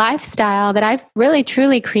this lifestyle that I've really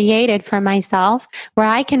truly created for myself, where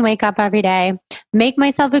I can wake up every day, make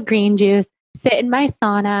myself a green juice, sit in my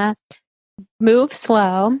sauna, move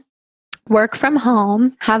slow, work from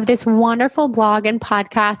home, have this wonderful blog and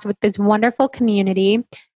podcast with this wonderful community.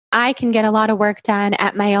 I can get a lot of work done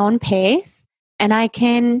at my own pace, and I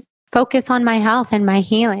can focus on my health and my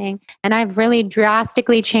healing. And I've really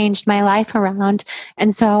drastically changed my life around.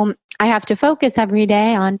 And so I have to focus every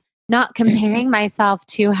day on not comparing myself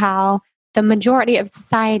to how the majority of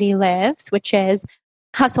society lives, which is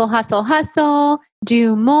hustle, hustle, hustle,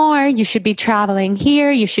 do more. You should be traveling here.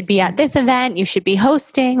 You should be at this event. You should be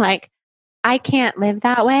hosting. Like, I can't live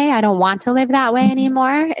that way. I don't want to live that way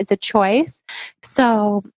anymore. It's a choice.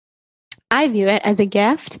 So I view it as a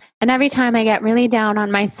gift. And every time I get really down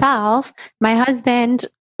on myself, my husband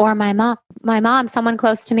or my mom, someone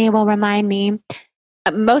close to me will remind me,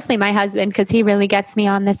 mostly my husband, because he really gets me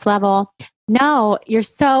on this level. No, you're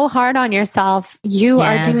so hard on yourself.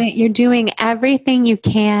 You're doing everything you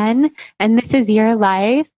can, and this is your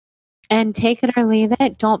life. And take it or leave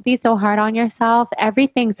it. Don't be so hard on yourself.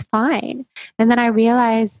 Everything's fine. And then I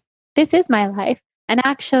realized this is my life. And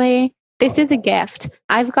actually, this is a gift.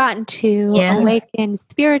 I've gotten to awaken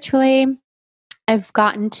spiritually. I've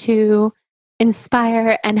gotten to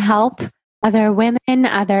inspire and help other women,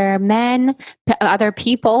 other men, other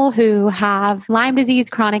people who have Lyme disease,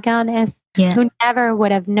 chronic illness, who never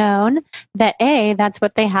would have known that A, that's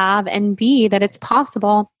what they have, and B, that it's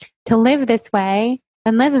possible to live this way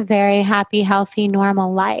and live a very happy, healthy,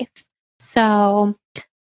 normal life. So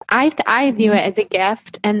I view it as a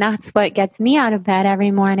gift, and that's what gets me out of bed every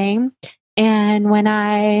morning. And when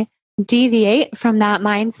I deviate from that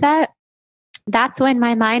mindset, that's when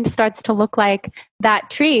my mind starts to look like that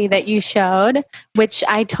tree that you showed, which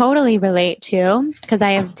I totally relate to, because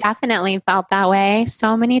I have definitely felt that way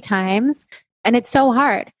so many times, and it's so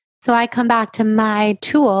hard. So I come back to my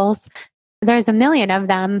tools there's a million of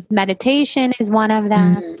them. Meditation is one of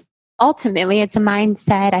them. Ultimately, it's a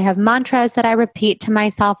mindset. I have mantras that I repeat to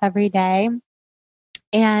myself every day.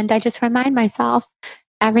 And I just remind myself,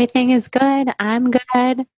 everything is good. I'm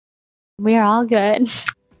good. We're all good.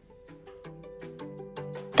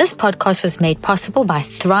 This podcast was made possible by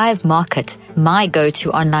Thrive Market, my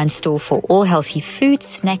go-to online store for all healthy food,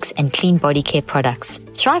 snacks, and clean body care products.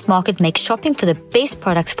 Thrive Market makes shopping for the best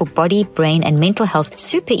products for body, brain, and mental health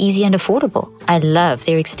super easy and affordable. I love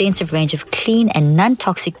their extensive range of clean and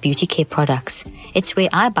non-toxic beauty care products. It's where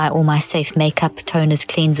I buy all my safe makeup, toners,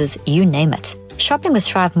 cleansers, you name it. Shopping with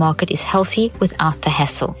Thrive Market is healthy without the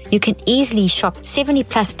hassle. You can easily shop 70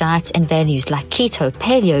 plus diets and values like keto,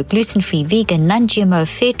 paleo, gluten-free, vegan, non-GMO,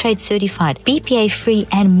 fair trade certified, BPA free,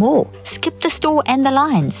 and more. Skip the store and the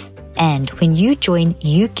lines. And when you join,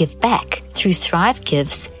 you give back. Through Thrive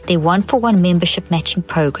Gives, their 1-for-1 membership matching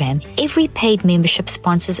program, every paid membership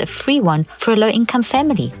sponsors a free one for a low-income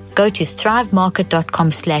family. Go to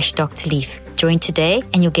thrivemarket.com/Dr. Leaf. Join today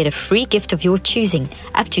and you'll get a free gift of your choosing,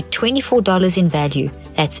 up to $24 in value.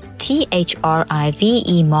 That's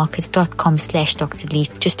THRIVE market.com/Dr.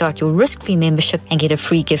 Leaf to start your risk-free membership and get a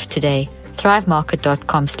free gift today.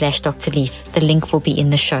 thrivemarket.com/Dr. Leaf. The link will be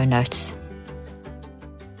in the show notes.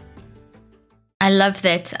 I love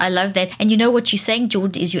that. I love that. And you know what you're saying,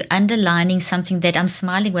 Jordan, is you're underlining something that I'm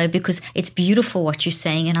smiling away because it's beautiful what you're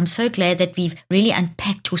saying. And I'm so glad that we've really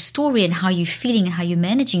unpacked your story and how you're feeling and how you're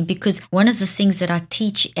managing, because one of the things that I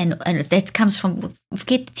teach, and that comes from,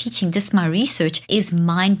 forget teaching, this my research, is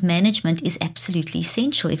mind management is absolutely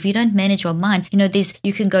essential. If we don't manage our mind,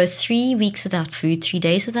 you can go 3 weeks without food, 3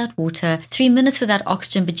 days without water, 3 minutes without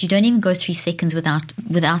oxygen, but you don't even go 3 seconds without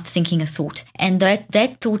thinking a thought. And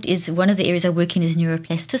that thought is one of the areas I work in, is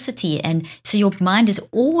neuroplasticity. And so your mind is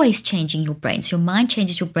always changing your brain. So your mind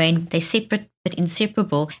changes your brain. They're separate but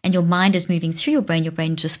inseparable, and your mind is moving through your brain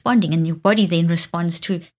is responding, and your body then responds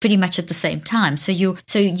to pretty much at the same time. So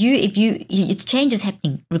it's change is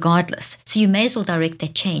happening regardless. So you may as well direct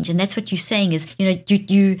that change. And that's what you're saying is,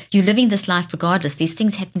 you're living this life regardless. There's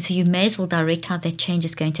things happening, so you may as well direct how that change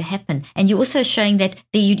is going to happen. And you're also showing that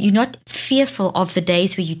you're not fearful of the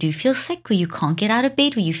days where you do feel sick, where you can't get out of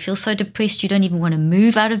bed, where you feel so depressed you don't even want to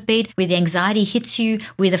move out of bed, where the anxiety hits you,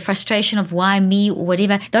 where the frustration of why me or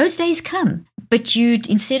whatever. Those days come. But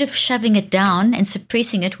instead of shoving it down and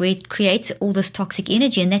suppressing it, where it creates all this toxic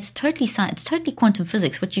energy, and that's totally science, totally quantum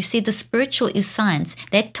physics. What you said, the spiritual is science.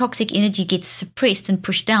 That toxic energy gets suppressed and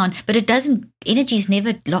pushed down, but energy is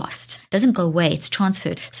never lost. It doesn't go away. It's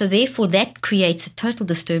transferred. So therefore, that creates a total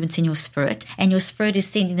disturbance in your spirit, and your spirit is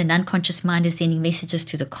sending, the unconscious mind is sending messages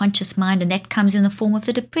to the conscious mind, and that comes in the form of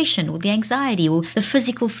the depression or the anxiety or the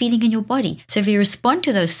physical feeling in your body. So if you respond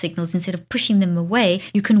to those signals instead of pushing them away,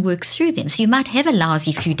 you can work through them. So you might have a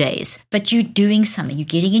lousy few days, but you're doing something. You're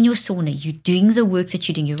getting in your sauna. You're doing the work that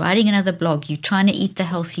you're doing. You're writing another blog. You're trying to eat the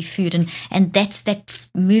healthy food, and that's that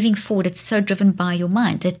moving forward. It's so driven by your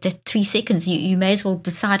mind. That 3 seconds. You may as well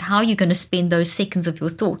decide how you're going to spend those seconds of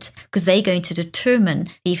your thought, because they're going to determine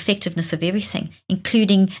the effectiveness of everything,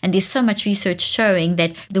 including, and there's so much research showing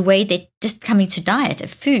that the way that, just coming to diet,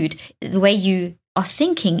 food, the way you are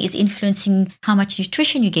thinking is influencing how much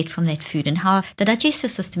nutrition you get from that food, and how the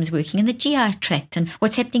digestive system is working, and the GI tract, and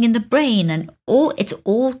what's happening in the brain, and it's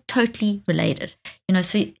all totally related.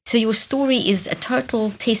 So your story is a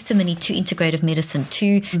total testimony to integrative medicine,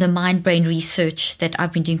 to the mind-brain research that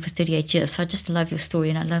I've been doing for 38 years. So I just love your story,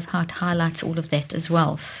 and I love how it highlights all of that as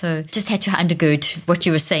well. So just had to undergird what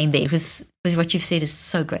you were saying there, was what you've said is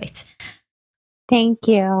so great. Thank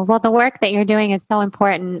you. Well, the work that you're doing is so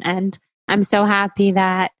important, and I'm so happy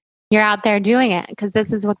that you're out there doing it, because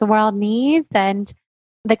this is what the world needs. And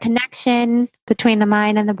the connection between the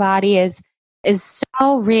mind and the body is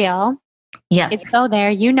so real. Yeah. It's so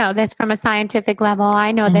there. You know this from a scientific level.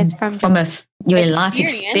 I know this from your life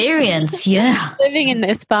experience. Yeah. Living in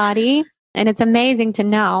this body. And it's amazing to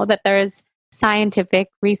know that there's scientific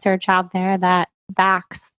research out there that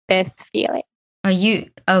backs this feeling.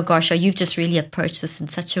 You've just really approached this in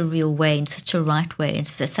such a real way, in such a right way, and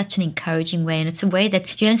such an encouraging way. And it's a way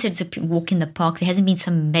that you haven't said it's a walk in the park. There hasn't been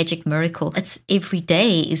some magic miracle. It's every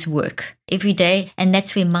day is work. Every day. And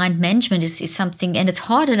that's where mind management is something. And it's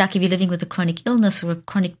harder, like if you're living with a chronic illness or a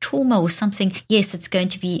chronic trauma or something. Yes, it's going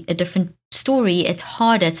to be a different story. It's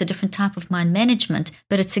harder. It's a different type of mind management.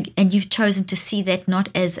 But and you've chosen to see that not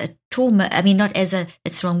as a trauma. I mean, not as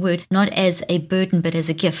it's the wrong word, not as a burden, but as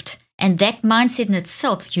a gift. And that mindset in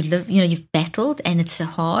itself, you've battled, and it's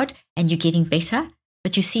hard, and you're getting better.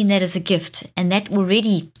 but you're seeing that as a gift, and that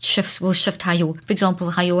already will shift how for example,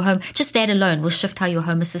 how your home, just that alone will shift how your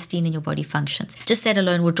homocysteine in your body functions. Just that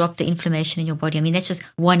alone will drop the inflammation in your body. I mean, that's just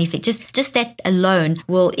one effect. Just that alone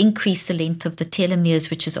will increase the length of the telomeres,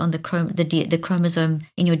 which is on the chromosome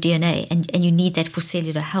in your DNA, and you need that for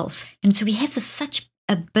cellular health. And so we have such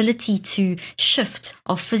ability to shift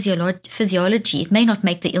our physiology. It may not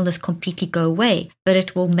make the illness completely go away, but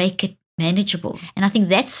it will make it manageable. And I think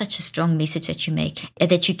that's such a strong message that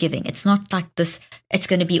you're giving. It's not like this, it's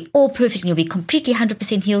going to be all perfect and you'll be completely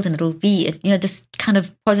 100% healed, and it'll be, this kind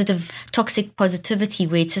of positive, toxic positivity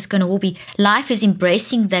where it's just going to all be, life is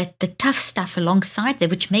embracing the tough stuff alongside that,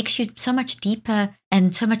 which makes you so much deeper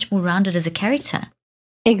and so much more rounded as a character.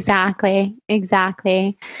 Exactly.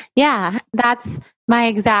 Yeah, that's my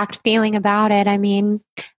exact feeling about it. I mean,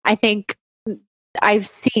 I think I've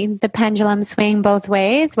seen the pendulum swing both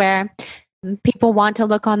ways, where people want to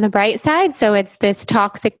look on the bright side. So it's this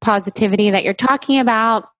toxic positivity that you're talking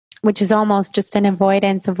about, which is almost just an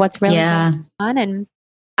avoidance of what's really going on. And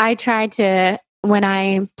I try to, when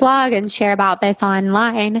I blog and share about this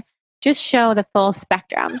online, just show the full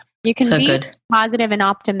spectrum. You can be positive and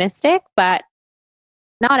optimistic, but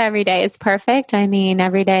not every day is perfect. I mean,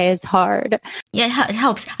 every day is hard. Yeah, it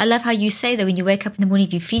helps. I love how you say that when you wake up in the morning,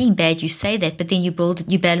 if you're feeling bad, you say that, but then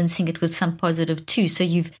you're balancing it with some positive too. So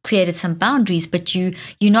you've created some boundaries, but you're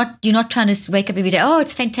not trying to wake up every day, oh,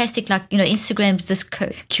 it's fantastic. Like, Instagram's this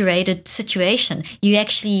curated situation. You're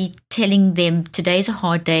actually telling them today's a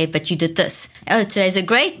hard day, but you did this. Oh, today's a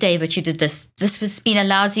great day, but you did this. This has been a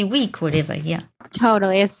lousy week, whatever. Yeah.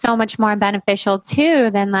 Totally. It's so much more beneficial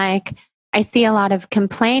too than I see a lot of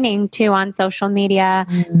complaining too on social media,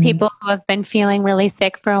 people who have been feeling really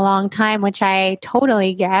sick for a long time, which I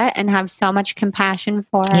totally get and have so much compassion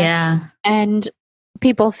for. Yeah. And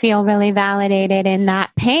people feel really validated in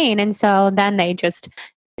that pain. And so then they just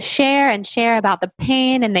share about the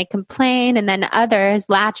pain, and they complain, and then others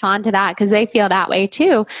latch onto that because they feel that way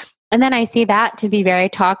too. And then I see that to be very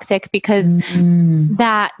toxic, because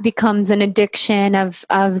that becomes an addiction of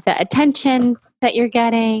the attention that you're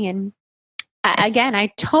getting. And again, I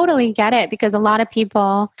totally get it, because a lot of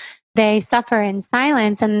people, they suffer in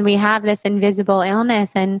silence, and we have this invisible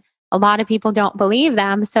illness, and a lot of people don't believe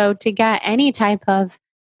them. So to get any type of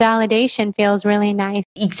validation feels really nice.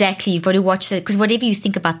 Exactly. You've got to watch that, because whatever you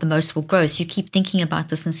think about the most will grow. So you keep thinking about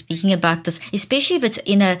this and speaking about this, especially if it's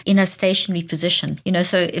in a stationary position.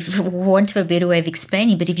 So if for want of a better way of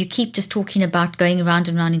explaining, but if you keep just talking about going around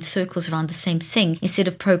and around in circles around the same thing instead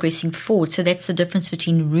of progressing forward. So that's the difference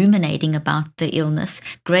between ruminating about the illness.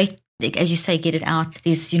 Great. As you say, get it out.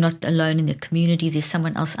 You're not alone in the community. There's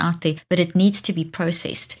someone else out there, but it needs to be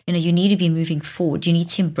processed. You need to be moving forward. You need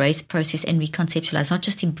to embrace, process, and reconceptualize, not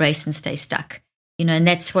just embrace and stay stuck. And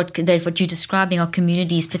that's what you're describing are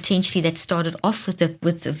communities potentially that started off with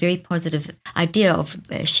a very positive idea of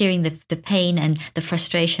sharing the pain and the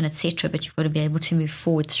frustration, etc. But you've got to be able to move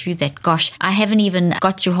forward through that. Gosh, I haven't even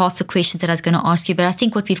got through half the questions that I was going to ask you, but I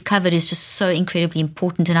think what we've covered is just so incredibly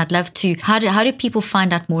important. And I'd love to, how do people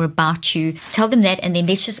find out more about you? Tell them that, and then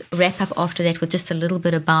let's just wrap up after that with just a little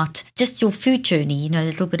bit about just your food journey, a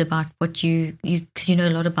little bit about what you because you know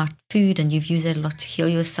a lot about food and you've used that a lot to heal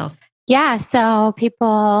yourself. Yeah, so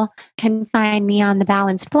people can find me on the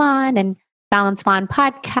Balanced Blonde and Balanced Blonde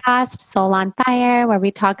podcast, Soul on Fire, where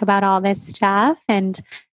we talk about all this stuff, and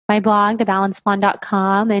my blog,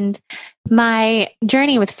 thebalancedblonde.com. And my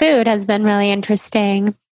journey with food has been really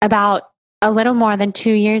interesting. About a little more than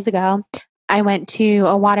 2 years ago, I went to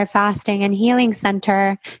a water fasting and healing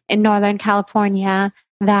center in Northern California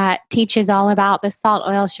that teaches all about the salt,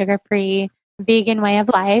 oil, sugar-free vegan way of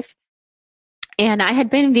life. And I had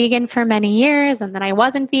been vegan for many years, and then I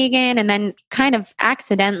wasn't vegan, and then kind of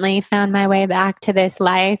accidentally found my way back to this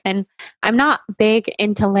life. And I'm not big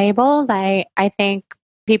into labels. I think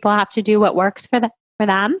people have to do what works for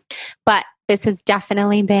them. But this has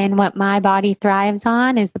definitely been what my body thrives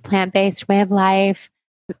on, is the plant-based way of life.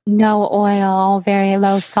 No oil, very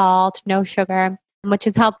low salt, no sugar, which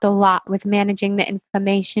has helped a lot with managing the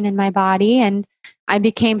inflammation in my body. And I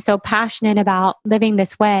became so passionate about living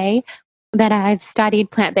this way that I've studied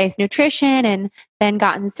plant-based nutrition and then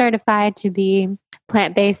gotten certified to be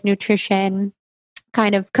plant-based nutrition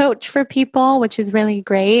kind of coach for people, which is really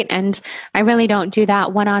great. And I really don't do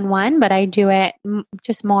that one-on-one, but I do it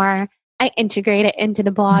just more. I integrate it into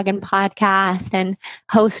the blog and podcast and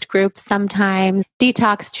host groups sometimes,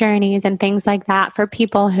 detox journeys and things like that for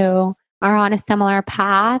people who are on a similar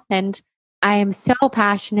path. And I am so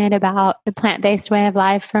passionate about the plant-based way of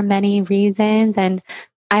life for many reasons. And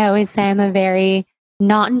I always say I'm a very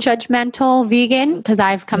non-judgmental vegan, because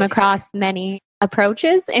I've come across many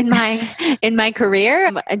approaches in my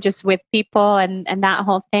career, just with people and that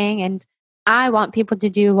whole thing. And I want people to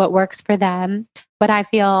do what works for them, but I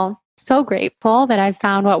feel so grateful that I've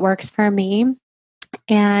found what works for me.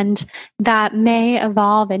 And that may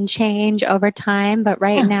evolve and change over time, but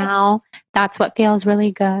right now, that's what feels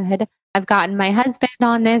really good. I've gotten my husband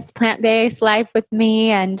on this plant-based life with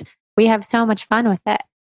me, and we have so much fun with it.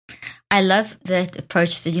 I love that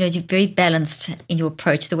approach that, you're very balanced in your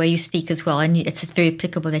approach, the way you speak as well. And it's very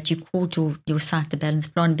applicable that you called your site The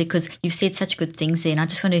Balanced Blonde, because you've said such good things there. And I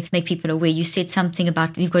just want to make people aware. You said something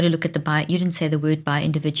about you've got to look at you didn't say the word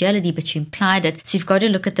bi-individuality, but you implied it. So you've got to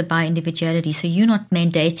look at the bi-individuality. So you're not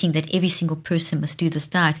mandating that every single person must do this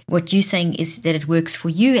diet. What you're saying is that it works for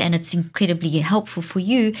you and it's incredibly helpful for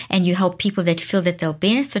you, and you help people that feel that they'll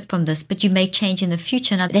benefit from this, but you may change in the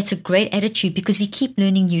future. Now, that's a great attitude, because we keep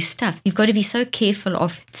learning new stuff. You've got to be so careful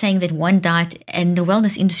of saying that one diet, and the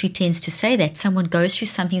wellness industry tends to say that someone goes through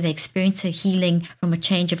something, they experience a healing from a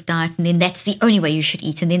change of diet, and then that's the only way you should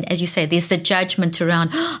eat. And then, as you say, there's the judgment around,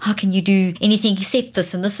 how can you do anything except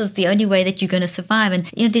this? And this is the only way that you're going to survive. And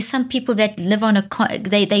there's some people that live on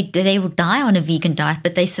they will die on a vegan diet,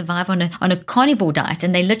 but they survive on a carnivore diet,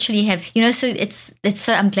 and they literally have, so it's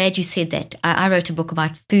so, I'm glad you said that. I wrote a book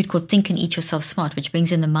about food called Think and Eat Yourself Smart, which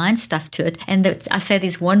brings in the mind stuff to it. And I say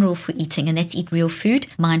there's one rule for eating, and that's eat real food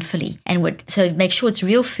mindfully. And so make sure it's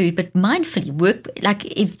real food, but mindfully. Work, like,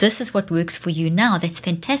 if this is what works for you now, that's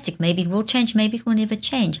fantastic. Maybe it will change, maybe it will never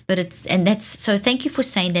change. So thank you for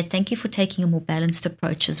saying that. Thank you for taking a more balanced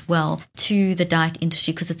approach as well to the diet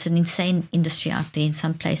industry, because it's an insane industry out there in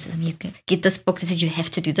some places. I mean, you can get this book that says you have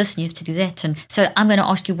to do this and you have to do that. And so I'm going to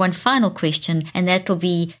ask you one final question, and that'll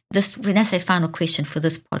be this, when I say final question for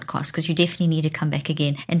this podcast, because you definitely need to come back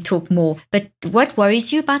again and talk more. But what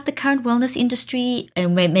worries you about the current wellness industry,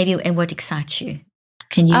 and what excites you?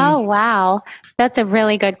 Can you? Oh, wow. That's a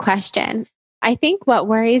really good question. I think what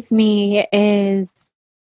worries me is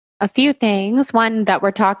a few things. One that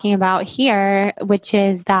we're talking about here, which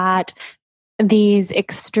is that these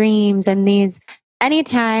extremes and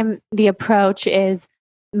anytime the approach is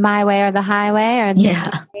my way or the highway, or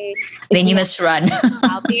then you must run.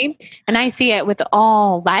 And I see it with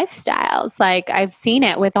all lifestyles. Like, I've seen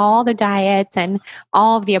it with all the diets and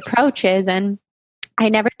all of the approaches, and I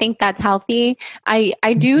never think that's healthy.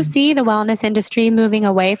 I do see the wellness industry moving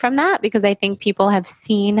away from that, because I think people have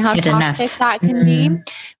seen how toxic that can be,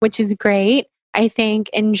 which is great. I think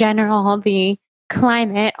in general, the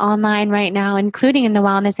climate online right now, including in the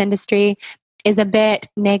wellness industry, is a bit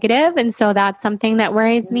negative. And so that's something that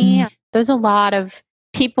worries me. There's a lot of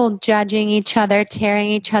people judging each other, tearing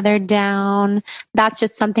each other down. That's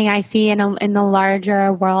just something I see in the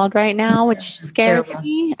larger world right now, which scares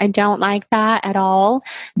me. I don't like that at all.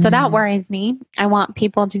 So that worries me. I want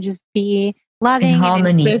people to just be loving and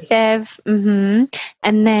inclusive. And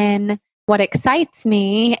then what excites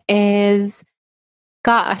me is,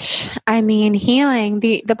 healing,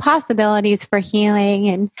 the possibilities for healing,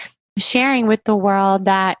 and sharing with the world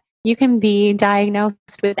that you can be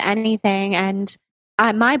diagnosed with anything. And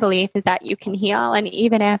my belief is that you can heal. And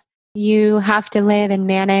even if you have to live and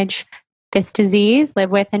manage this disease, live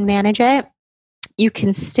with and manage it, you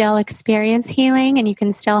can still experience healing, and you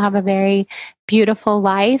can still have a very beautiful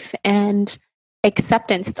life. And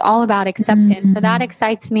acceptance, it's all about acceptance. So that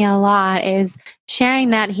excites me a lot, is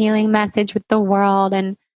sharing that healing message with the world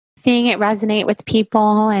and seeing it resonate with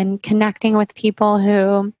people and connecting with people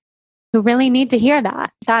who really need to hear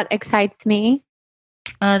that. That excites me.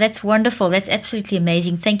 That's wonderful. That's absolutely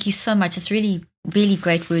amazing. Thank you so much. It's really, really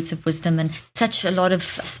great words of wisdom, and such a lot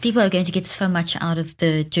of people are going to get so much out of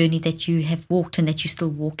the journey that you have walked and that you're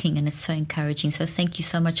still walking, and it's so encouraging. So thank you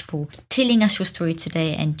so much for telling us your story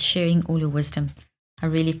today and sharing all your wisdom. I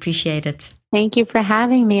really appreciate it. Thank you for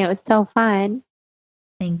having me. It was so fun.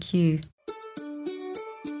 Thank you.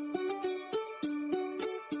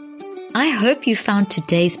 I hope you found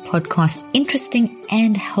today's podcast interesting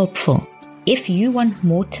and helpful. If you want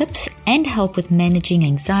more tips and help with managing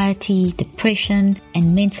anxiety, depression,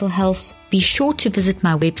 and mental health, be sure to visit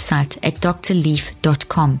my website at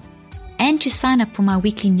drleaf.com and to sign up for my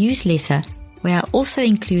weekly newsletter, where I also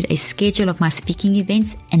include a schedule of my speaking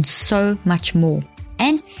events and so much more.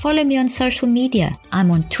 And follow me on social media. I'm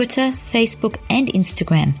on Twitter, Facebook, and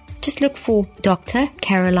Instagram. Just look for Dr.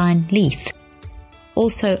 Caroline Leaf.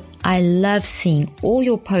 Also, I love seeing all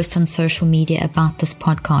your posts on social media about this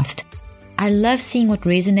podcast. I love seeing what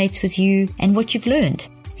resonates with you and what you've learned.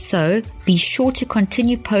 So be sure to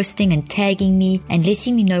continue posting and tagging me and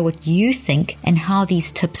letting me know what you think and how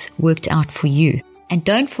these tips worked out for you. And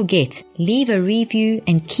don't forget, leave a review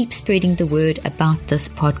and keep spreading the word about this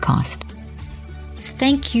podcast.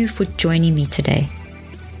 Thank you for joining me today.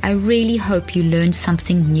 I really hope you learned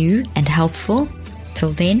something new and helpful. Till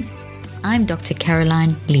then, I'm Dr.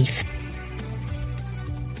 Caroline Leaf.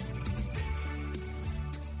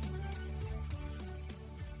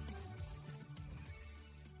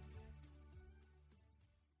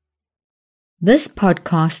 This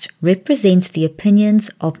podcast represents the opinions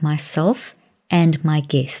of myself and my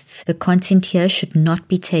guests. The content here should not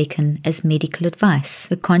be taken as medical advice.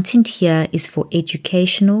 The content here is for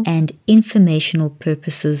educational and informational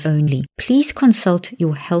purposes only. Please consult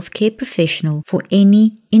your healthcare professional for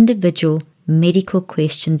any individual medical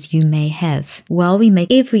questions you may have. While we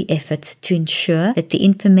make every effort to ensure that the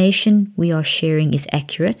information we are sharing is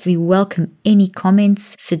accurate, we welcome any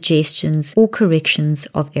comments, suggestions, or corrections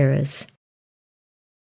of errors.